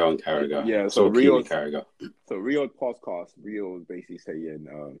seen Rio and Carragher. Yeah, so Rio Carragher. So Rio podcast, Rio was basically saying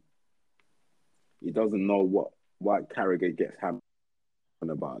he doesn't know what Carragher gets hammered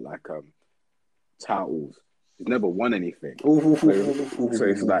about, like titles. He's never won anything. So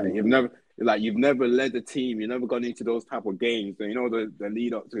it's like you've never led a team. You've never gone into those type of games. And the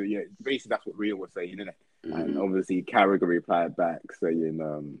lead up to basically that's what Rio was saying, innit? Mm-hmm. And obviously Carragher replied back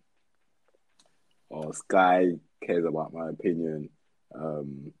saying, Sky cares about my opinion.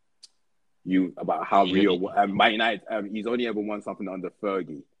 About how Rio Man United. He's only ever won something under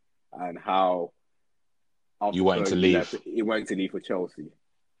Fergie, and how you wanted to leave. He wanted to leave for Chelsea.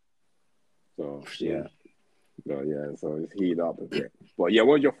 So yeah. So it's heated up a bit. But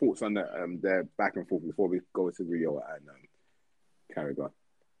what are your thoughts on their back and forth before we go to Rio and Carragher?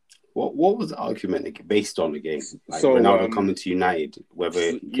 What was the argument based on the game? Like Ronaldo coming to United, whether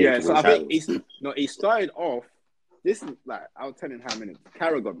I think he started off. This is like I was telling how many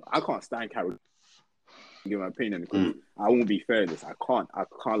Carragher. I can't stand Carragher. give my opinion because I won't be fair in this. I can't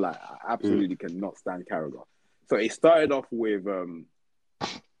lie. I absolutely cannot stand Carragher. So it started off with them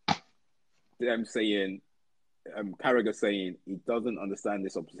saying, Carragher saying he doesn't understand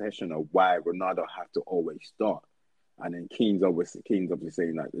this obsession of why Ronaldo have to always start. And then Keane's obviously saying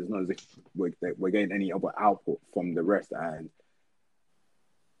that there's not as if we're getting any other output from the rest. And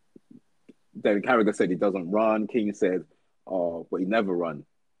then Carragher said he doesn't run. Keane said, "Oh, but he never run.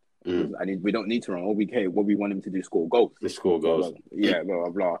 And we don't need to run. All we care, what we want him to do, score goals. Score goals. Blah, blah,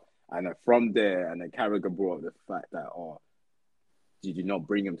 blah. And then from there, and then Carragher brought up the fact that, did you not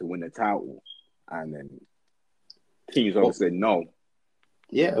bring him to win the title? And then Keane's obviously said no.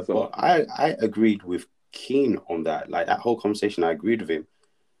 Yeah, so, but I agreed with Keane on that. Like that whole conversation, I agreed with him.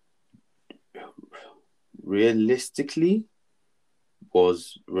 Realistically,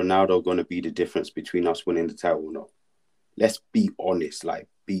 was Ronaldo going to be the difference between us winning the title or not? Let's be honest.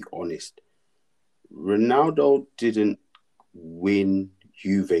 Be honest. Ronaldo didn't win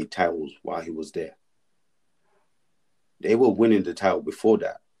Juve titles while he was there. They were winning the title before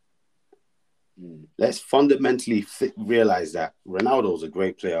that. Let's fundamentally realize that Ronaldo's a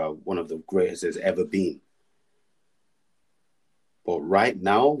great player, one of the greatest there's ever been. But right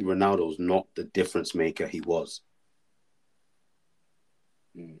now, Ronaldo's not the difference maker he was.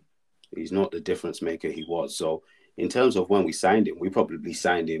 He's not the difference maker he was. So in terms of when we signed him, we probably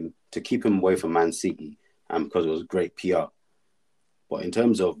signed him to keep him away from Man City and because it was great PR. But in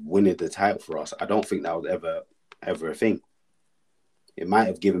terms of winning the title for us, I don't think that was ever a thing. It might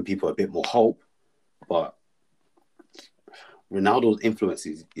have given people a bit more hope, but Ronaldo's influence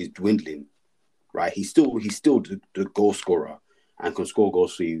is dwindling, right? He's still the goal scorer and can score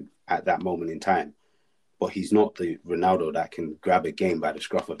goals for you at that moment in time. But he's not the Ronaldo that can grab a game by the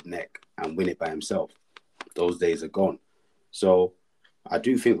scruff of the neck and win it by himself. Those days are gone. So I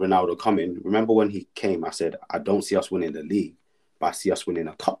do think Ronaldo coming. Remember when he came, I said, I don't see us winning the league, but I see us winning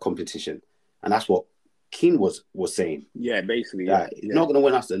a cup competition. And that's what Keane was saying. Yeah, basically. He's not going to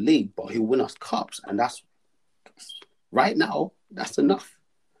win us the league, but he'll win us cups. And that's right now, that's enough.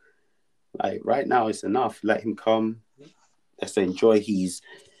 Like right now, it's enough. Let him come. Let's enjoy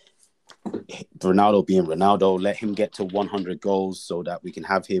Ronaldo being Ronaldo. Let him get to 100 goals so that we can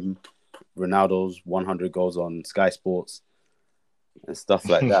have Ronaldo's 100 goals on Sky Sports and stuff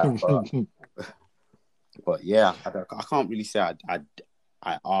like that. But yeah, I can't really say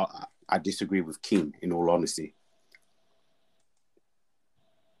I disagree with Keane, in all honesty.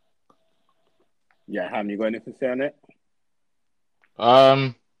 Yeah, Ham, you got anything to say on it?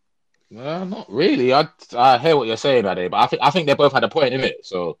 Not really. I hear what you're saying, Ade, but I think they both had a point in it.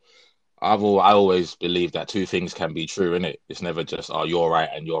 So I always believe that two things can be true in it. It's never just you're right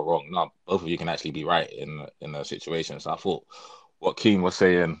and you're wrong. No, both of you can actually be right in a situation. So I thought what Keane was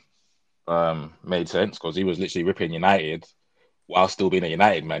saying made sense because he was literally ripping United while still being a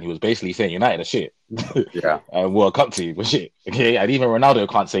United man. He was basically saying United are shit. Yeah. And World Cup team was shit. Okay, and even Ronaldo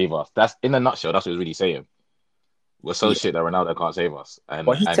can't save us. That's in a nutshell. That's what he's really saying. We're so shit that Ronaldo can't save us.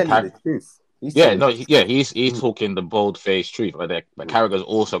 But he's telling the truth. He's talking the bold-faced truth. But Carragher's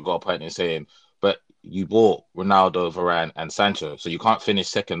also got a point in saying, but you bought Ronaldo, Varane, and Sancho, so you can't finish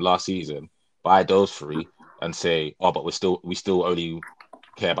second last season, buy those three, and say, but we still only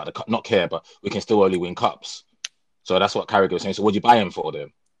care about the cup. Not care, but we can still only win cups. So that's what Carragher was saying. So what'd you buy him for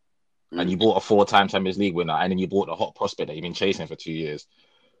then? And you bought a 4-time Champions League winner, and then you bought a hot prospect that you've been chasing for 2 years.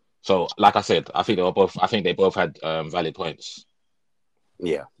 So, like I said, I think they both had valid points.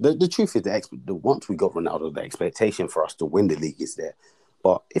 Yeah, the truth is, once we got Ronaldo, the expectation for us to win the league is there.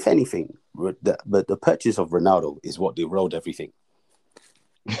 But if anything, the purchase of Ronaldo is what derailed everything.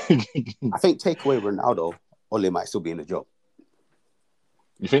 I think take away Ronaldo, Ole might still be in the job.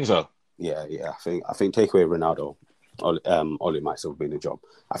 You think so? Yeah. I think take away Ronaldo, Ole might still be in the job.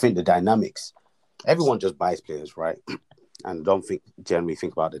 I think the dynamics. Everyone just buys players, right? And don't generally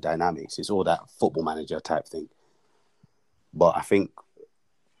think about the dynamics. It's all that football manager type thing. But I think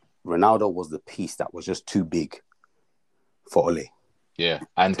Ronaldo was the piece that was just too big for Ole. Yeah,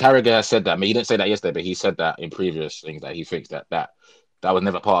 and Carragher said that. I mean, he didn't say that yesterday, but he said that in previous things that he thinks that was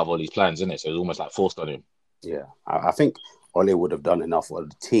never part of Ole's plans, isn't it? So it was almost like forced on him. Yeah, I think Ole would have done enough, or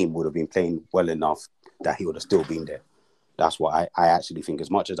the team would have been playing well enough that he would have still been there. That's what I actually think.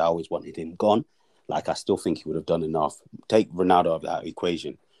 As much as I always wanted him gone, like I still think he would have done enough. Take Ronaldo out of that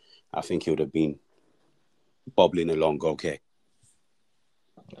equation, I think he would have been bobbling along okay.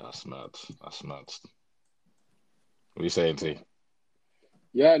 That's mad. What are you saying, T?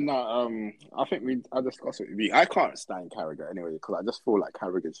 Yeah, no, I think I discussed it with you. I can't stand Carragher anyway because I just feel like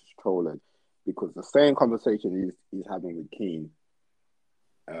Carragher's just trolling because the same conversation he's having with Keane,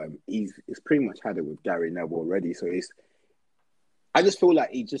 he's pretty much had it with Gary Neville already. So I just feel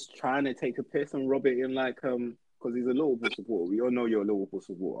like he's just trying to take a piss and rub it in, like because he's a Liverpool supporter. We all know you're a Liverpool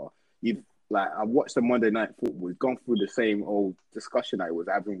supporter. I've watched the Monday Night Football. We've gone through the same old discussion I was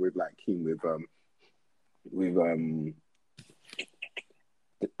having with like Keane with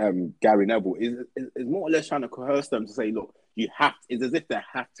Gary Neville. Is more or less trying to coerce them to say, look, you have. It's as if they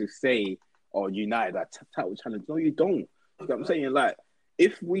have to say, "Oh, United are title challenge." No, you don't. You know what I'm saying? Like,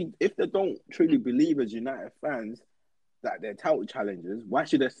 if they don't truly believe as United fans that they're title challengers, why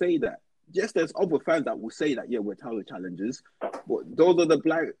should they say that? Yes, there's other fans that will say that, yeah, we're title challengers, but those are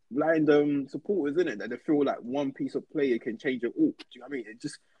the blind supporters, isn't it? That they feel like one piece of player can change it all. Do you know what I mean? It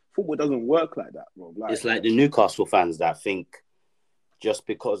just, football doesn't work like that, bro. Like, it's like the Newcastle fans that think just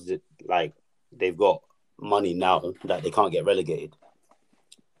because they've got money now that they can't get relegated.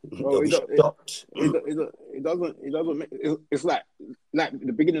 Bro, it doesn't make, it's like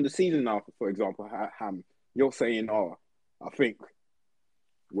the beginning of the season now, for example, Ham, you're saying, oh, I think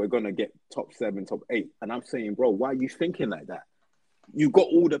we're going to get top 7, top 8. And I'm saying, bro, why are you thinking like that? You got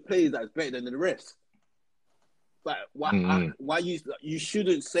all the players that's better than the rest. Like, why you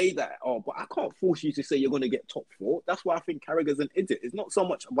shouldn't say that. Oh, but I can't force you to say you're going to get top 4. That's why I think Carragher's an idiot. It's not so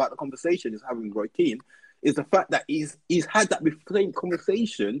much about the conversation he's having with Roy Keane. It's the fact that he's had that same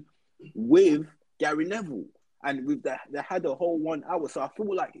conversation with Gary Neville. And they had a whole 1 hour. So I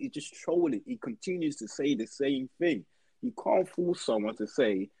feel like he's just trolling. He continues to say the same thing. You can't force someone to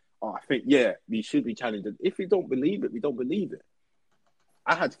say, oh, I think, yeah, we should be challenged. If we don't believe it, we don't believe it.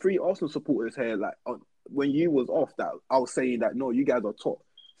 I had 3 Arsenal supporters here, like, when you was off, that I was saying that, no, you guys are top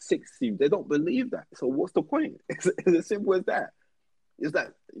 6 team. They don't believe that. So what's the point? It's as simple as that. It's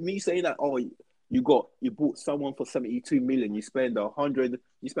like me saying that, oh, you bought someone for 72 million, you spend 100,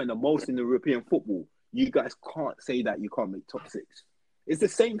 you spend the most in the European football. You guys can't say that you can't make top 6. It's the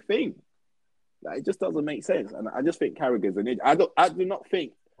same thing. Like, it just doesn't make sense. And I just think Carragher's an idiot. I do not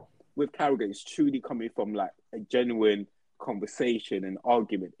think with Carragher it's truly coming from like a genuine conversation and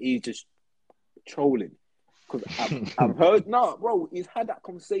argument. He's just trolling. Because I've heard, no, bro, he's had that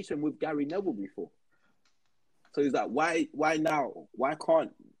conversation with Gary Neville before. So he's like, why now? Why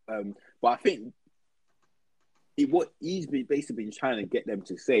can't? But I think what he's basically been trying to get them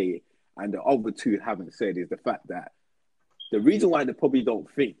to say, and the other two haven't said, is the fact that the reason why they probably don't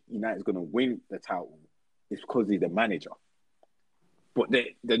think United's going to win the title is because he's the manager. But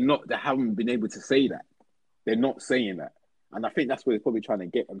they haven't been able to say that. They're not saying that. And I think that's what he's probably trying to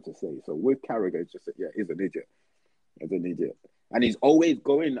get them to say. So with Carragher, it's just, yeah, he's an idiot. He's an idiot. And he's always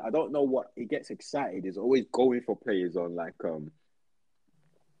going, I don't know what, he gets excited. He's always going for players on like,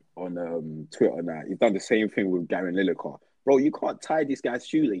 on Twitter now. He's done the same thing with Gary Lineker. Bro, you can't tie this guy's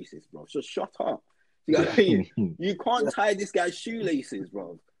shoelaces, bro. So shut up. You know what I mean? You can't tie this guy's shoelaces,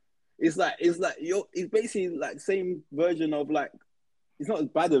 bro. It's basically like the same version of like, it's not as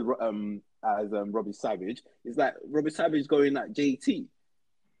bad as Robbie Savage. It's like Robbie Savage going like JT.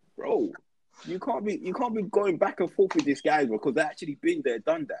 Bro, you can't be going back and forth with this guy, bro, because they actually been there,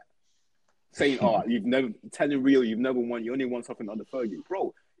 done that. Saying, oh, telling Rio you've never won, you only won something under Fergie.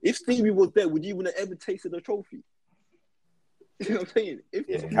 Bro, if Stevie was there, would you even have ever tasted a trophy? You know what I'm saying?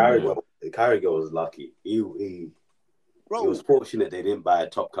 Carragher was lucky. He was fortunate they didn't buy a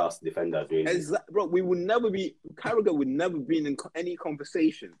top class defender. Really. Bro, Carragher would never be in any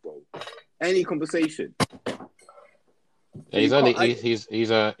conversation, bro. Any conversation. Yeah,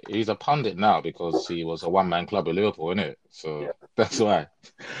 he's a pundit now because he was a one-man club at Liverpool, isn't it? So yeah. That's why.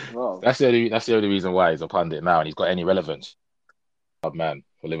 Wow. That's the only reason why he's a pundit now, and he's got any relevance. Man,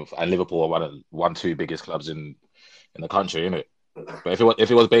 for Liverpool, and Liverpool are one, two biggest clubs in the country, isn't it? But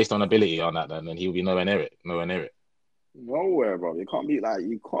if it was based on ability on that, then he would be nowhere near it. Nowhere, bro. You can't he's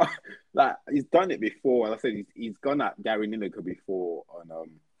done it before. Like I said, he's gone at Gary Lineker before on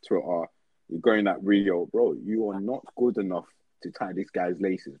Twitter. You're going at Rio, bro. You are not good enough to tie this guy's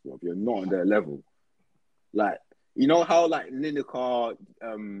laces, bro. You're not on their level. Like, you know how like Lineker,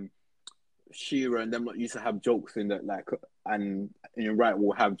 Shearer and them used to have jokes in that, like, and you're right,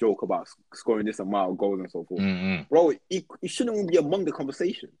 we'll have joke about scoring this amount of goals and so forth. Mm-hmm. Bro, he shouldn't even be among the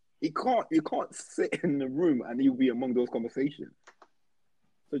conversation. You can't sit in the room and he'll be among those conversations.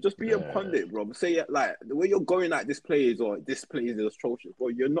 So just be a pundit, bro. Say it like the way you're going at this player is atrocious, bro.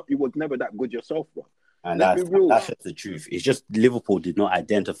 You was never that good yourself, bro. And that's just the truth. It's just Liverpool did not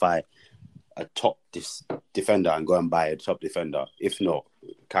identify a top defender and go and buy a top defender. If not,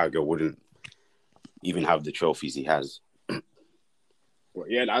 Carragher wouldn't even have the trophies he has. Well,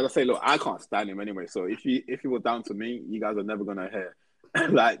 yeah, as I say, look, I can't stand him anyway. So if it was down to me, you guys are never gonna hear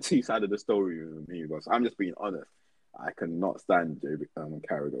like two sides of the story with me, bro. So I'm just being honest. I cannot stand JB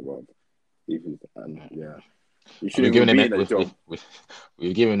Carragher, bro. Yeah. You We've shouldn't given even be him in a job.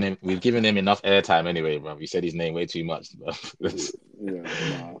 we've given him enough airtime anyway, bro. We said his name way too much, bro. Let's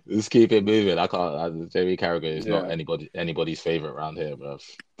keep it moving. I can't. Jamie Carragher is not anybody's favorite around here, bro.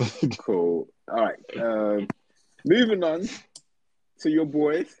 Cool. All right. Moving on to your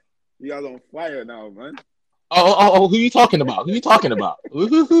boys. You guys on fire now, man. Oh, who are you talking about? Who are you talking about? Who are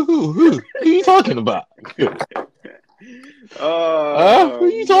you talking about? Who are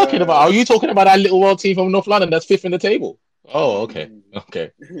you talking about? Are you talking about that little world team from North London that's fifth in the table? Oh, okay.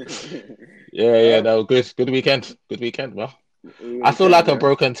 Yeah, no, good weekend. Good weekend, bro. I feel like a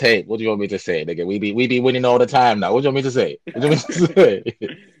broken tape. What do you want me to say, nigga? We be winning all the time now. What do you want me to say? What do you want me to say?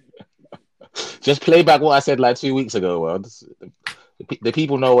 Just play back what I said like 2 weeks ago, bro. The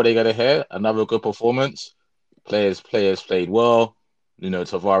people know what they're gonna hear. Another good performance. Players played well.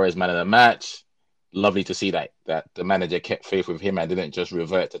 Tavares man of the match. Lovely to see that the manager kept faith with him and didn't just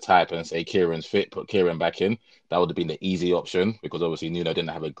revert to type and say Kieran's fit, put Kieran back in. That would have been the easy option because obviously Nuno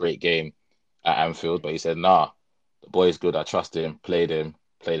didn't have a great game at Anfield, but he said, nah, the boy's good. I trust him. Played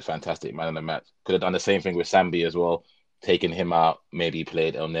fantastic, man of the match. Could have done the same thing with Sambi as well, taking him out, maybe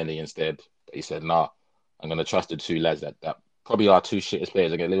played El Neni instead. But he said, nah, I'm going to trust the two lads that probably are two shittest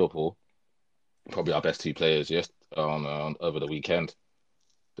players against Liverpool. Probably our best two players on over the weekend.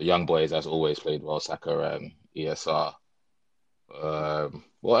 The young boys, as always, played well. Saka and ESR.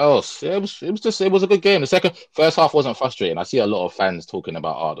 What else? Yeah, it was a good game. The first half wasn't frustrating. I see a lot of fans talking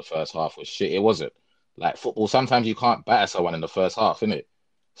about the first half was shit. It wasn't. Like football, sometimes you can't batter someone in the first half, innit?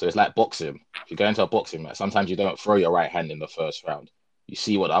 So it's like boxing. If you go into a boxing match, sometimes you don't throw your right hand in the first round. You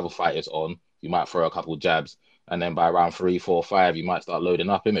see what the other fighter's on. You might throw a couple jabs, and then by round 3, 4, 5, you might start loading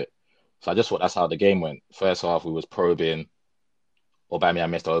up, innit? So I just thought that's how the game went. First half, we was probing. Aubameyang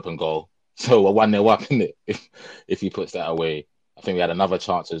missed an open goal. So we're 1-0 up, innit? If he puts that away. I think we had another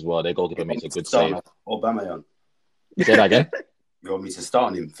chance as well. Their goalkeeper makes a good save. Aubameyang. Say that again. You want me to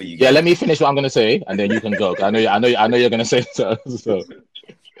start on him for you? Yeah, let me finish what I'm going to say, and then you can go. I know you're going to say so.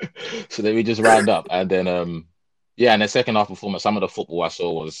 So then we just round up, and then and the second half performance. Some of the football I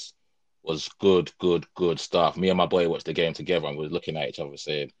saw was good stuff. Me and my boy watched the game together, and we were looking at each other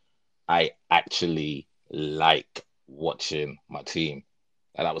saying, "I actually like watching my team."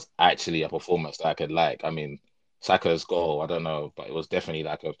 And that was actually a performance that I could like. I mean, Saka's goal, I don't know, but it was definitely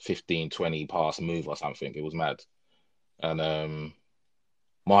like a 15-20 pass move or something. It was mad. And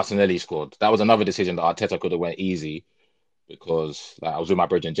Martinelli scored. That was another decision that Arteta could have went easy because I was with my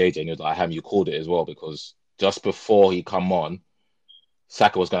brother and JJ and he was like, Ham, you called it as well because just before he come on,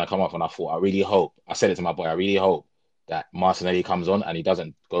 Saka was going to come off and I thought, I said it to my boy, I really hope that Martinelli comes on and he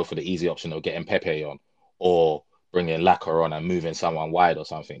doesn't go for the easy option of getting Pepe on or bringing Lacquer on and moving someone wide or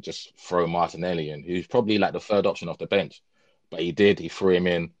something. Just throw Martinelli in, who's probably like the third option off the bench. But he threw him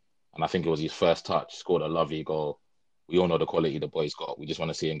in and I think it was his first touch, scored a lovely goal. We all know the quality the boy's got. We just want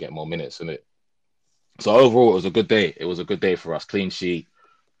to see him get more minutes, innit? So overall, it was a good day. It was a good day for us. Clean sheet.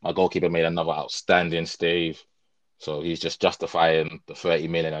 My goalkeeper made another outstanding save. So he's just justifying the 30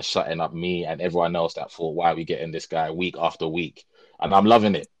 million and shutting up me and everyone else that thought, why are we getting this guy week after week? And I'm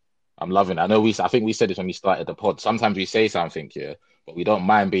loving it. I think we said this when we started the pod. Sometimes we say something here, but we don't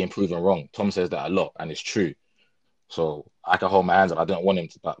mind being proven wrong. Tom says that a lot, and it's true. So I can hold my hands up. I don't want him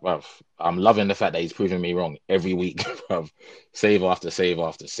to, but bruv, I'm loving the fact that he's proving me wrong every week, bruv. Save after save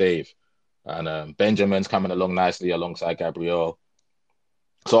after save. And Benjamin's coming along nicely alongside Gabriel.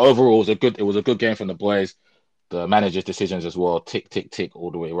 So overall, it was a good game from the boys. The manager's decisions as well, tick, tick, tick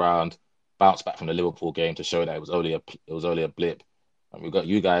all the way around. Bounce back from the Liverpool game to show that it was only a blip. And we've got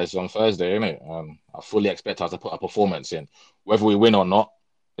you guys on Thursday, innit? I fully expect us to put a performance in. Whether we win or not,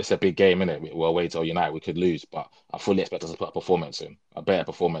 it's a big game, innit? We're away to United, we could lose, but I fully expect us to put a performance in. A better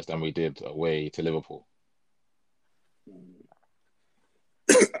performance than we did away to Liverpool.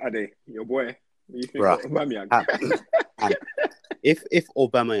 Ade, your boy. You think Aubameyang? If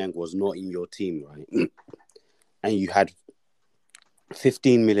Aubameyang was not in your team, right, and you had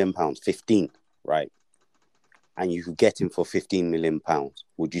 £15 million, 15, right, and you could get him for £15 million,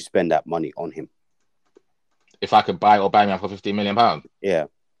 would you spend that money on him? If I could buy Aubameyang for £15 million? Yeah.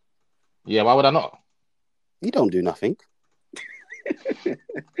 Yeah, why would I not? He don't do nothing.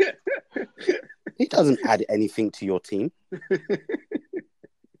 He doesn't add anything to your team.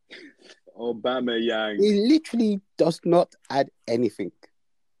 Aubameyang. He literally does not add anything.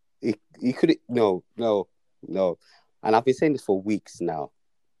 He could no. And I've been saying this for weeks now.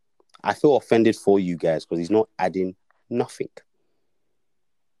 I feel offended for you guys because he's not adding nothing.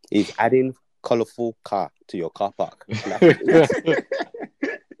 He's adding colourful car to your car park.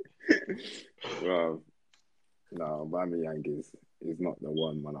 Wow. No, Aubameyang is not the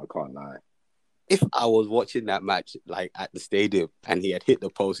one, man. I can't lie. If I was watching that match like at the stadium and he had hit the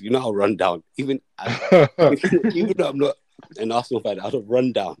post, I'll run down. Even though I'm not an Arsenal fan, I'd have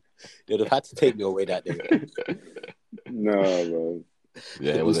run down. They'd have had to take me away that day. No, man.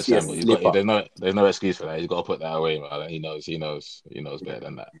 Yeah, it was a shambles. There's no excuse for that. He's got to put that away, man. He knows better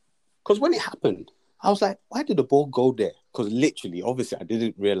than that. Because when it happened, I was like, why did the ball go there? Because literally, obviously, I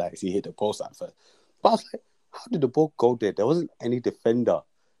didn't realize he hit the post at first. But I was like, how did the ball go there? There wasn't any defender.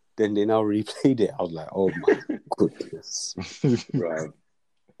 Then they now replayed it. I was like, oh my goodness. Right.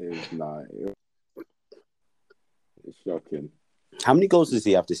 It's not. It's shocking. How many goals does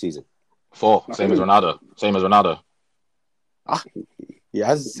he have this season? 4. Same as Ronaldo. Yeah,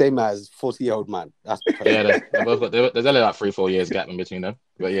 that's the same as 40-year-old man. That's yeah, they both got. There's only like 3-4 years gap in between them.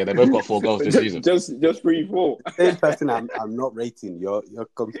 But yeah, they both got 4 goals this season. Just 3-4. Same person. I'm not rating. You're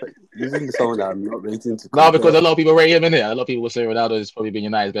using someone that I'm not rating to. No, because a lot of people rate him in it. A lot of people will say Ronaldo has probably been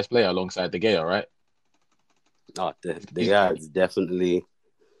United's best player alongside De Gea, right? No, De Gea has definitely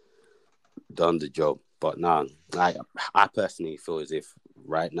done the job. But nah, I personally feel as if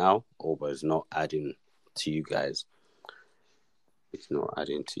right now Auba is not adding to you guys. It's not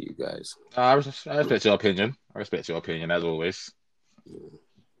adding to you guys. I respect your opinion. As always.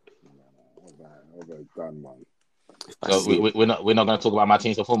 Done, man. So we're not going to talk about my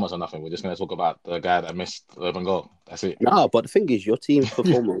team's performance or nothing. We're just going to talk about the guy that missed the open goal. That's it. No, but the thing is, your team's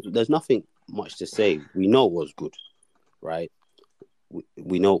performance. There's nothing much to say. We know it was good, right?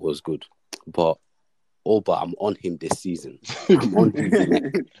 We know it was good, but I'm on him this season. I'm on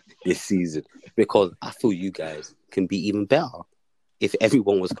him this season because I feel you guys can be even better if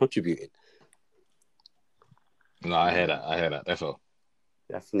everyone was contributing. No, I hear that.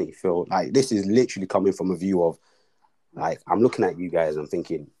 Definitely feel like this is literally coming from a view of like I'm looking at you guys and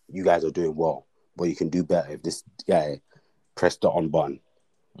thinking you guys are doing well, but you can do better if this guy pressed the on button.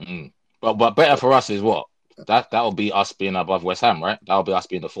 But better for us is what? That'll be us being above West Ham, right? That'll be us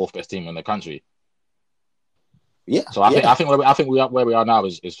being the 4th best team in the country. Yeah. So I think where we are now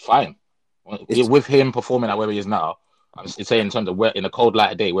is fine. With him performing at where he is now, I'm saying in terms of where in the cold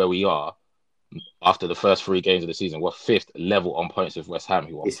light of day where we are after the first 3 games of the season, we're 5th level on points with West Ham,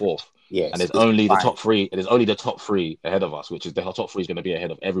 who are 4th. Yes, and there's only the top 3. There's only the top 3 ahead of us, which is the top 3 is going to be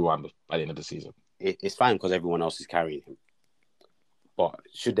ahead of everyone by the end of the season. It's fine because everyone else is carrying him. But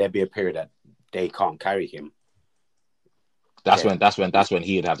should there be a period that they can't carry him? That's when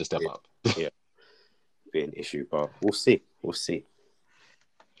he'd have to step up. Yeah, be an issue, but we'll see.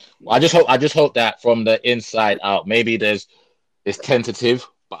 I just hope that from the inside out, maybe it's tentative,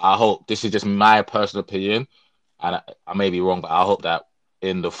 but I hope this is just my personal opinion, and I may be wrong, but I hope that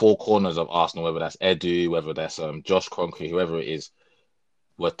in the 4 corners of Arsenal, whether that's Edu, whether that's Josh Kroenke, whoever it is,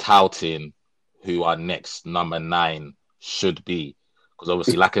 we're touting who our next number 9 should be. Because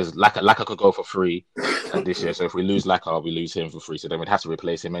obviously Laka could go for free this year. So if we lose Laka, we lose him for free. So then we'd have to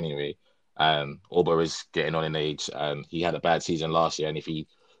replace him anyway. And Auba is getting on in age, and he had a bad season last year. And if he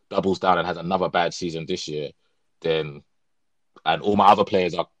doubles down and has another bad season this year, then and all my other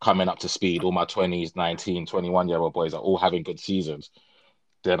players are coming up to speed, all my 20s, 19, 21-year-old boys are all having good seasons,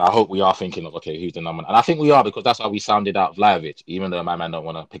 then I hope we are thinking of, okay, who's the number? And I think we are, because that's how we sounded out Vlahovic, even though my man don't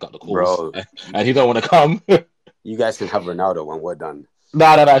want to pick up the calls. Bro, and he don't want to come. You guys can have Ronaldo when we're done.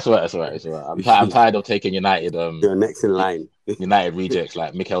 No, it's all right. I'm tired of taking United. You're next in line. United rejects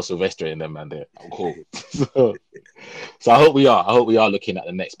like Mikel Silvestre and them, man. I'm cool. So I hope we are looking at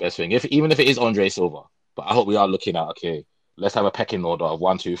the next best thing. Even if it is Andre Silva, but I hope we are looking at, okay, let's have a pecking order of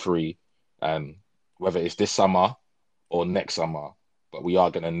 1, 2, 3, and whether it's this summer or next summer, but we are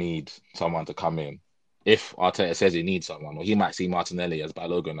gonna need someone to come in. If Arteta says he needs someone, or he might see Martinelli as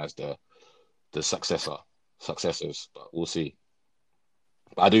Balogun as the successors, but we'll see.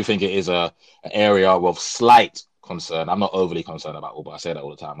 But I do think it is an area of slight concern. I'm not overly concerned about it, but I say that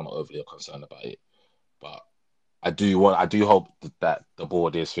all the time. I'm not overly concerned about it. But I do hope that the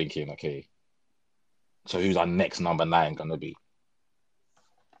board is thinking, okay, so who's our next number 9 going to be?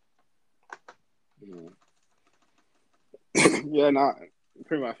 Yeah, no,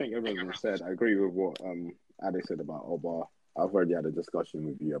 pretty much I think everything was said. I agree with what Ade said about Auba. I've already had a discussion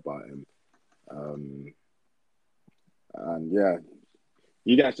with you about him. And yeah,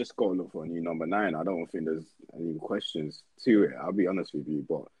 you guys just got to look for a new number 9. I don't think there's any questions to it. I'll be honest with you,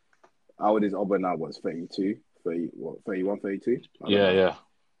 but how old is Auba now? What's 32? 31, 32? Yeah.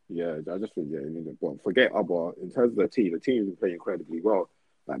 Yeah, I just think, but forget Auba. In terms of the team has been playing incredibly well,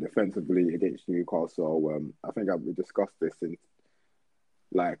 like defensively against Newcastle. I think we discussed this in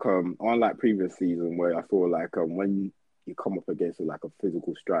unlike previous season where I feel like when you come up against a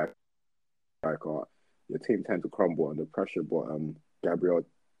physical striker, your team tend to crumble under pressure. But Gabriel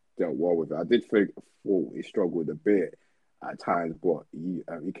dealt well with it. I did thought he struggled a bit at times, but he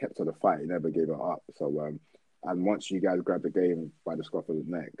kept on the fight. He never gave it up. So and once you guys grabbed the game by the scruff of the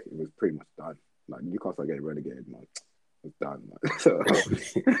neck, it was pretty much done. Like Newcastle getting relegated, man. It's done, man. So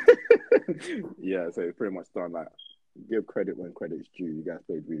yeah, so it's pretty much done. Like, give credit when credit's due. You guys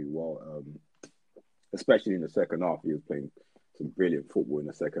played really well, especially in the second half. You was playing some brilliant football in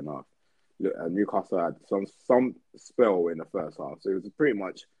the second half. Look, Newcastle had some spell in the first half, so it was pretty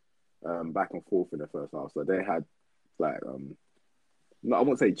much back and forth in the first half. So they had like no, I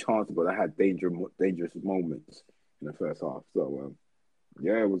won't say chances, but they had dangerous moments in the first half. So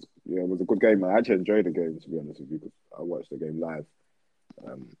it was a good game. I actually enjoyed the game, to be honest with you, because I watched the game live.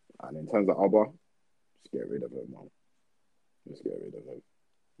 And in terms of Alba, just get rid of him, man. Just get rid of him.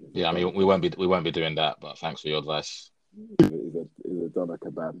 Yeah, I mean, we won't be doing that, but thanks for your advice. He's a doner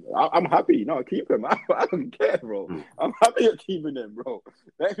kebab. I'm happy. No, keep him. I don't care, bro. I'm happy at keeping him, bro.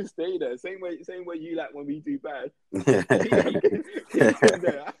 Let him stay there. Same way you like when we do bad. Keep him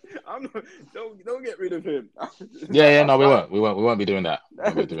there. Don't get rid of him. Yeah. No, we won't be doing that. We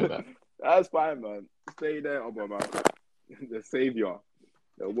won't be doing that. That's fine, man. Stay there, Obama. The savior,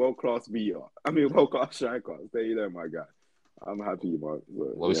 the world-class world-class striker. Stay there, my guy. I'm happy, man. So,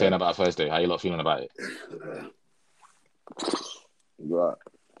 what are we saying about Thursday? How you lot feeling about it? Right.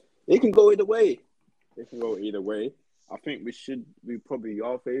 It can go either way. I think we probably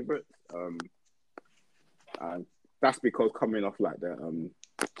are favourites. And that's because coming off like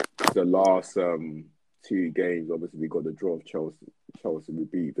the last 2 games, obviously we got the draw of Chelsea. We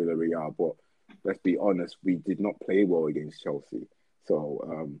beat Villarreal, but let's be honest, we did not play well against Chelsea.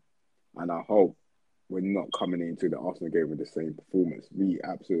 So, and I hope we're not coming into the Arsenal game with the same performance. We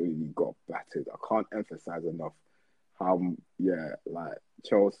absolutely got battered. I can't emphasize enough how, like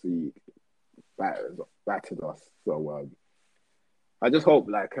Chelsea battered us. So I just hope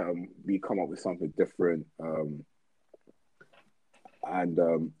we come up with something different. And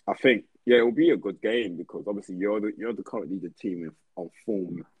I think it will be a good game because obviously you're the currently the team on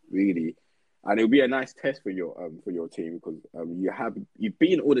form really, and it'll be a nice test for your team because you've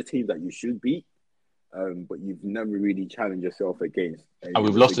beaten all the teams that you should beat. But you've never really challenged yourself against. And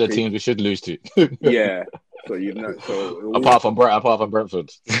we've lost to the teams we should lose to. Yeah. So you've not. So apart from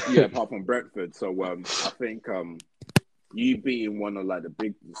Brentford. Yeah, apart from Brentford. So I think you being one of like the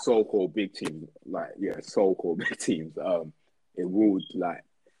big so-called big teams, it would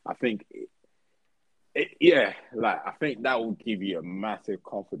I think I think that will give you a massive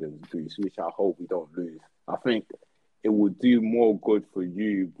confidence boost, which I hope we don't lose. I think it will do more good for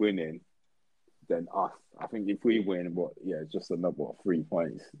you winning than us. I think if we win, just another 3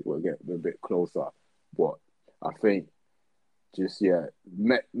 points, we'll get a bit closer. But I think just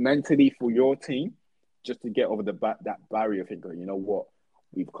mentally for your team, just to get over that barrier, thinking, you know what,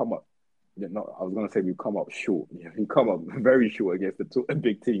 we've come up. I was going to say we've come up short. We've come up very short against the 2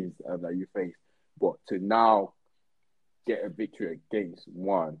 big teams that you face. But to now get a victory against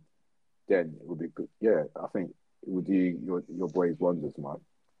one, then it would be good. Yeah, I think it would do your boys wonders, man.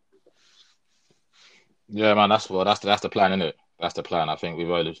 Yeah, man, that's the plan, isn't it? That's the plan. I think we've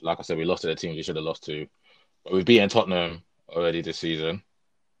already, like I said, we lost to the teams we should have lost to, but we've beaten Tottenham already this season,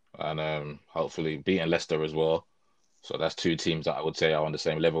 and hopefully beaten Leicester as well. So that's 2 teams that I would say are on the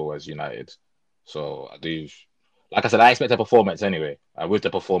same level as United. So I do, like I said, I expect a performance anyway. And with the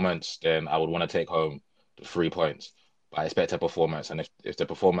performance, then I would want to take home the 3 points. But I expect a performance, and if the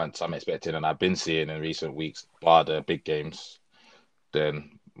performance I'm expecting and I've been seeing in recent weeks, bar the big games,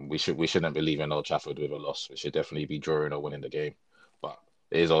 then we shouldn't be leaving Old Trafford with a loss. We should definitely be drawing or winning the game. But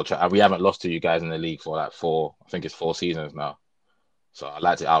it is Old Trafford. We haven't lost to you guys in the league for like 4 seasons now. So I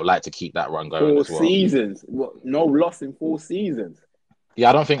would like to keep that run going as well. 4 seasons? What? No loss in 4 seasons? Yeah,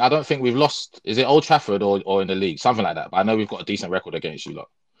 I don't think we've lost. Is it Old Trafford or in the league? Something like that. But I know we've got a decent record against you lot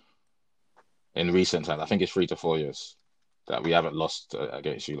in recent times. I think it's 3 to 4 years that we haven't lost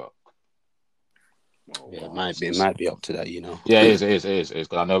against you lot. Yeah, it might be up to that, Yeah, it is.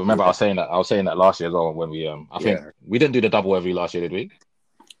 Because I know. Remember, I was saying that last year as well when we I think we didn't do the double every last year, did we?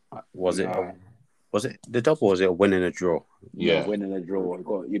 Was it the double? Or was it a win and a draw? Yeah, win and a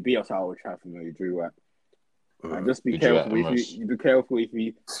draw. You beat us out of Trafford when you drew at. And just be careful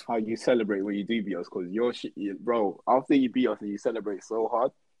how you celebrate when you do beat us, because bro, after you beat us and you celebrate so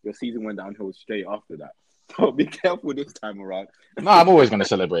hard, your season went downhill straight after that. So be careful this time around. No, I'm always going to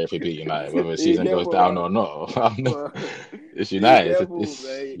celebrate if we beat United, whether the season goes down or not. It's United.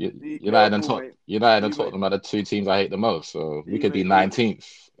 United and Tottenham are the 2 teams I hate the most. So we could be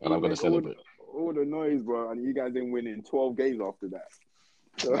 19th, and I'm going to celebrate. All the noise, bro, and you guys didn't win in 12 games after that.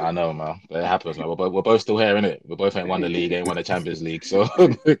 I know, man. It happens, man. We're both still here, innit? We both ain't won the league, ain't won the Champions League, so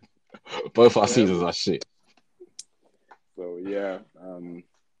both our seasons are shit. So yeah,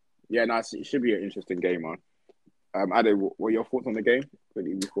 no, it should be an interesting game, man. Ade, what are your thoughts on the game?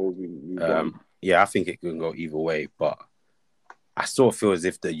 Before we yeah, I think it can go either way, but I sort of feel as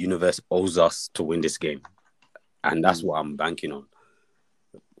if the universe owes us to win this game, and that's what I'm banking on.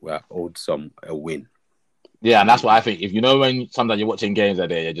 We're owed a win. Yeah, and that's what I think. If you know when sometimes you're watching games that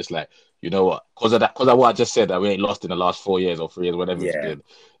day, you're just like, you know what? Because of what I just said, that we ain't lost in the last 4 years or 3 years, whatever it's been.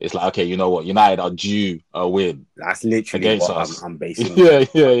 It's like, okay, you know what? United are due a win. That's literally against what us. I'm basing.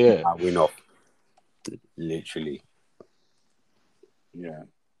 Yeah. I win off. Literally. Yeah,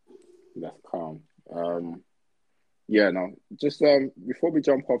 that's calm. No, just before we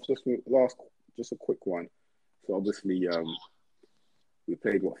jump off, just a quick one. So obviously, we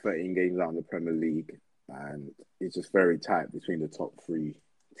played 13 games out in the Premier League, and it's just very tight between the top 3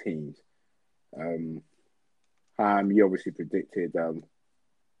 teams. You obviously predicted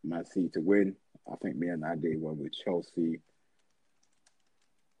Man City to win. I think me and Ade went with Chelsea.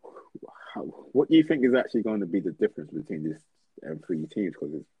 What do you think is actually going to be the difference between these 3 teams?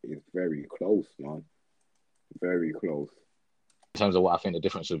 Because it's very close, man. Very close. In terms of what I think the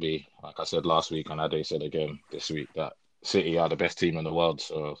difference would be, like I said last week, and Ade said again this week, that City are the best team in the world.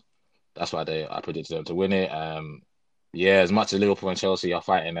 So that's why I predicted them to win it. As much as Liverpool and Chelsea are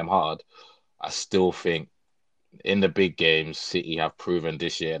fighting them hard, I still think in the big games, City have proven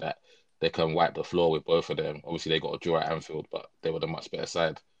this year that they can wipe the floor with both of them. Obviously, they got a draw at Anfield, but they were the much better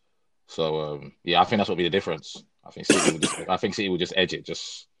side. So I think that's what will be the difference. I think City will just edge it,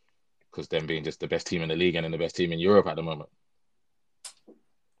 just because them being just the best team in the league and the best team in Europe at the moment.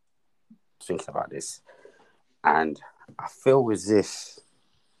 Thinking about this, and I feel as if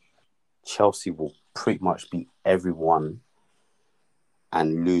Chelsea will pretty much beat everyone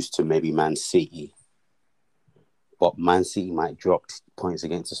and lose to maybe Man City, but Man City might drop points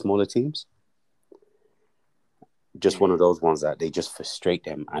against the smaller teams. Just one of those ones that they just frustrate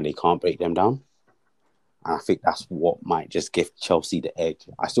them and they can't break them down. And I think that's what might just give Chelsea the edge.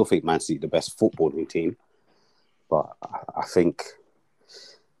 I still think Man City the best footballing team, but I think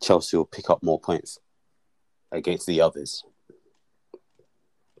Chelsea will pick up more points against the others.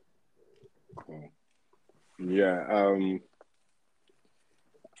 Yeah,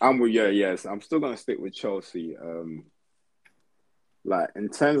 I'm still gonna stick with Chelsea. Like in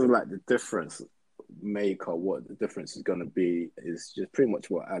terms of like the difference maker, what the difference is gonna be is just pretty much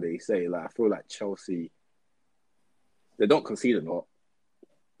what Ade say. Like I feel like Chelsea, they don't concede a lot.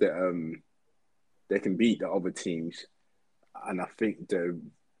 They can beat the other teams, and I think the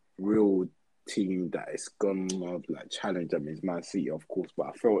real team that is gonna like challenge them is Man City, of course.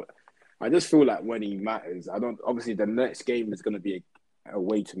 But I just feel like when he matters, obviously the next game is gonna be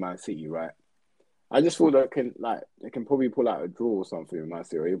away to Man City, right? I just feel that they can probably pull out a draw or something with Man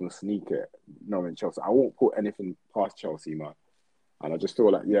City, or even sneak it, knowing Chelsea. I won't put anything past Chelsea, man. And I just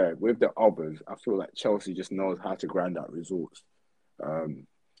feel like, with the others, I feel like Chelsea just knows how to grind out results.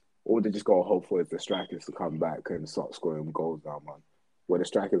 All they just got to hope for is the strikers to come back and start scoring goals now, man. Well, the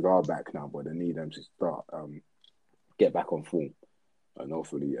strikers are back now, but they need them to start get back on form. And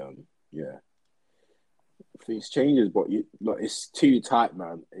hopefully, things changes, but it's too tight,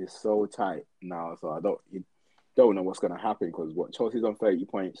 man. It's so tight now, so you don't know what's going to happen because Chelsea's on 30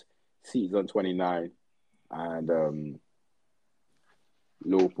 points, City's on 29, and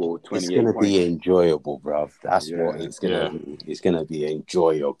Liverpool 28 It's going to be enjoyable, bruv. That's what it's going to be. It's going to be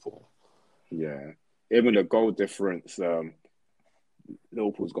enjoyable. Yeah. Even the goal difference,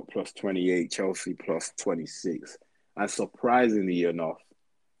 Liverpool's got plus 28, Chelsea plus 26. And surprisingly enough,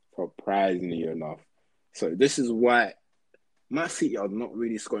 so this is why Man City are not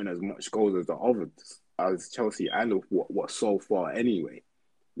really scoring as much goals as the others, as Chelsea and Liverpool, what so far anyway.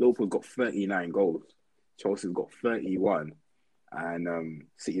 Liverpool's got 39 goals. Chelsea's got 31. And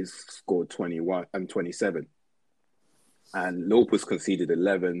City's scored 21 and 27. And Liverpool's conceded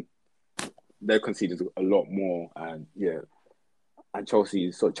 11. They conceded a lot more. And and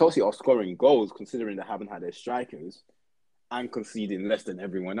Chelsea are scoring goals considering they haven't had their strikers and conceding less than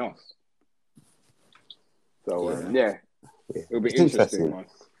everyone else. So it'll be interesting.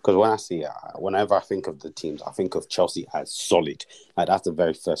 Because whenever I think of the teams, I think of Chelsea as solid. Like that's the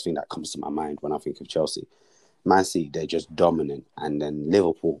very first thing that comes to my mind when I think of Chelsea. Man City, they're just dominant, and then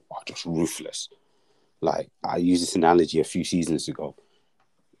Liverpool are just ruthless. Like I used this analogy a few seasons ago.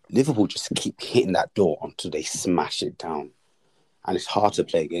 Liverpool just keep hitting that door until they smash it down, and it's hard to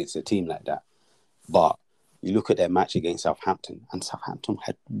play against a team like that. But you look at their match against Southampton, and Southampton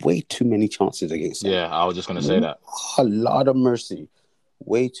had way too many chances against them. Yeah, I was just going to say that. A lot of mercy.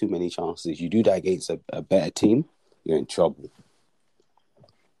 way too many chances. You do that against a better team, you're in trouble.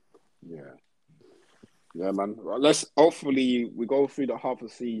 Yeah, man. Well, let's hopefully we go through the half of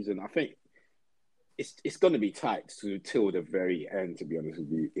the season. I think it's going to be tight till the very end. To be honest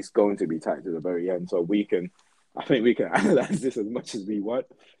with you, it's going to be tight to the very end. So I think we can analyze this as much as we want.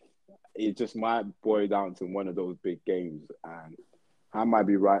 It just might boil down to one of those big games, and I might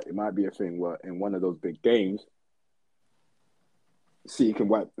be right. It might be a thing where in one of those big games, City can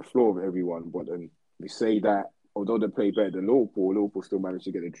wipe the floor with everyone. But then we say that although they play better than Liverpool still managed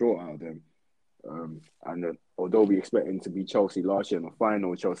to get a draw out of them. And although we expect them to be Chelsea last year in the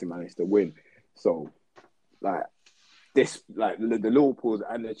final, Chelsea managed to win. So, the Liverpools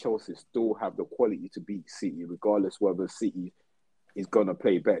and the Chelsea still have the quality to beat City, regardless whether City is gonna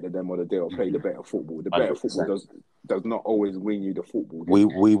play better than them or they'll play the better football. The better 100%. Football does not always win you the football.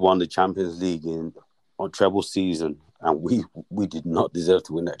 We won the Champions League on treble season, and we did not deserve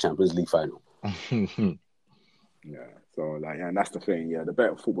to win that Champions League final. Yeah. So, and that's the thing. Yeah, the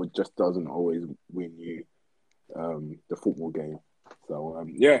better football just doesn't always win you the football game. So,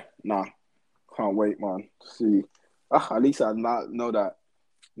 can't wait, man, to see. At least I know that.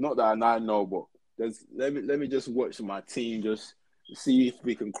 Not that I know, but let me just watch my team, just see if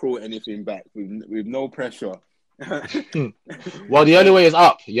we can crawl anything back with no pressure. Well, the only way is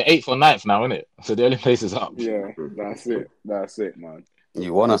up. You're 8th or 9th now, isn't it? So the only place is up. Yeah, that's it, man.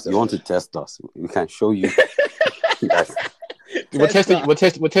 You want to test us? We can show you. We're testing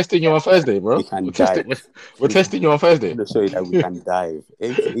you on Thursday, bro. We're testing you on Thursday. To show you that we can dive.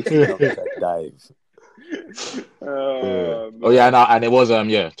 Dive. And it was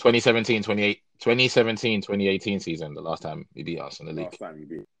 2017-2018 season, the last time we beat us in the league. Last time we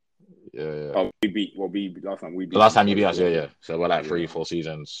beat. Yeah. Oh, last time we beat. The last time you beat us, yeah. So we're like 3-4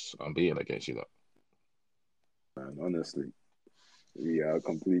 seasons unbeaten against you, though. Man, honestly, we are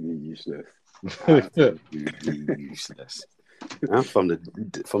completely useless. Absolutely useless. From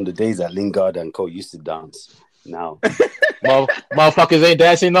the days that Lingard and Co used to dance. Now, motherfuckers ain't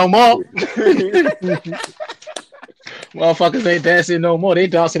dancing no more. Motherfuckers ain't dancing no more. They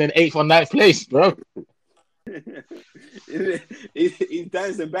dancing in 8th or 9th place, bro. He's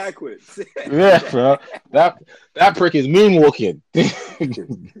dancing backwards. Yeah, bro. That prick is moonwalking.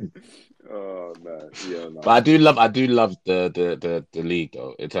 Oh man, yeah. No. But I do love the league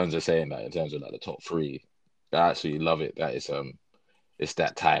though. In terms of saying that, in terms of like the top 3, I actually love it. That it's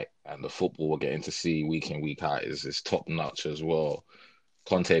that tight, and the football we're getting to see week in week out is top notch as well.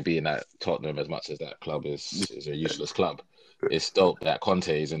 Conte being at Tottenham, as much as that club is a useless club, it's dope that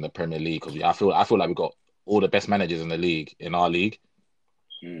Conte is in the Premier League, because I feel like we've got all the best managers in the league in our league,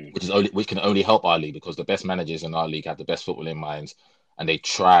 which can only help our league, because the best managers in our league have the best footballing minds, and they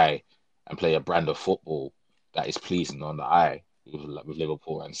try and play a brand of football that is pleasing on the eye with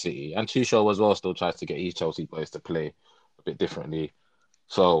Liverpool and City. And Tuchel as well still tries to get his Chelsea players to play a bit differently.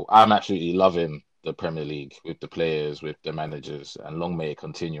 So I'm absolutely loving the Premier League with the players, with the managers, and long may it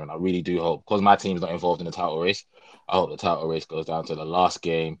continue. And I really do hope, because my team's not involved in the title race, I hope the title race goes down to the last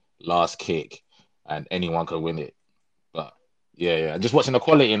game, last kick, and anyone can win it. But yeah. Just watching the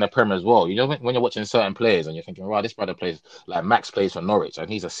quality in the Premier as well. You know, when you're watching certain players and you're thinking, wow, this brother plays, like Max plays for Norwich and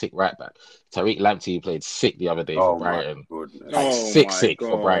he's a sick right back. Tariq Lamptey played sick the other day for Brighton. Sick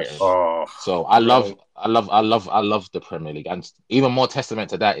for Brighton. So I love the Premier League. And even more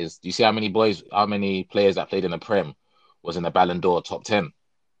testament to that is, do you see how many players that played in the Prem was in the Ballon d'Or top 10?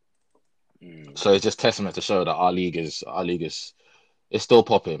 So it's just testament to show that our league is it's still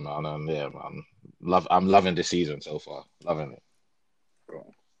popping, man. And yeah, man. I'm loving this season so far. Loving it.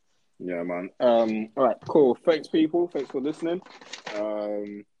 Cool. Yeah, man. All right, cool. Thanks, people. Thanks for listening.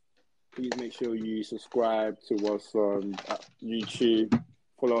 Please make sure you subscribe to us on YouTube.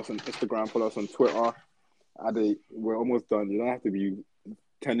 Follow us on Instagram. Follow us on Twitter. We're almost done. You don't have to be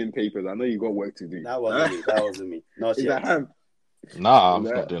penning papers. I know you got work to do. That wasn't me. Not yet. Nah, I'm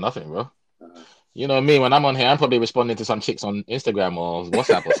not doing nothing, bro. You know me, when I'm on here, I'm probably responding to some chicks on Instagram or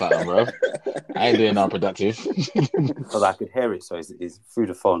WhatsApp or something, bro. I ain't doing nothing productive. Because I could hear it, so it's through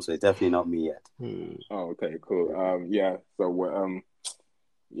the phone, so it's definitely not me yet. Oh, okay, cool. Yeah, so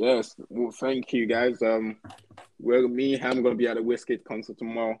yes, well, thank you, guys. I'm gonna be at the Wizkid concert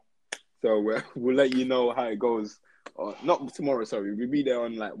tomorrow, so we'll let you know how it goes. Not tomorrow, sorry. We'll be there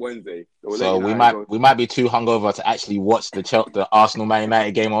on like Wednesday. So we might be too hungover to actually watch the Arsenal Man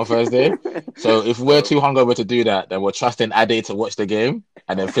United game on Thursday. So if we're too hungover to do that, then we're trusting Ade to watch the game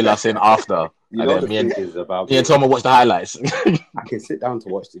and then fill us in after. Me and Tom will watch the highlights. I can sit down to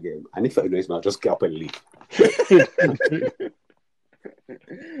watch the game, and if it annoys me, I'll just get up and leave.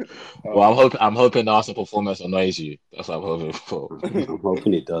 Well, I'm hoping the Arsenal performance annoys you. That's what I'm hoping for. I'm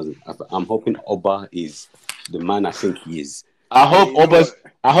hoping it doesn't. I'm hoping Oba is the man I think he is. I hope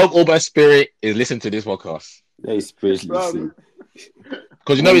Oba's spirit is listening to this podcast. Yeah, his spirit listen.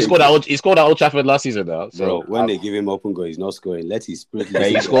 Because he scored at Old Trafford last season now. So when they give him open goal, he's not scoring. Let his spirit. Yeah,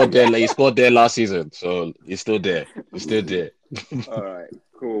 he scored there last season, so he's still there. He's still there. All right,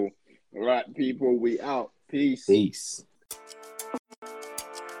 cool. All right, people, we out. Peace. Peace.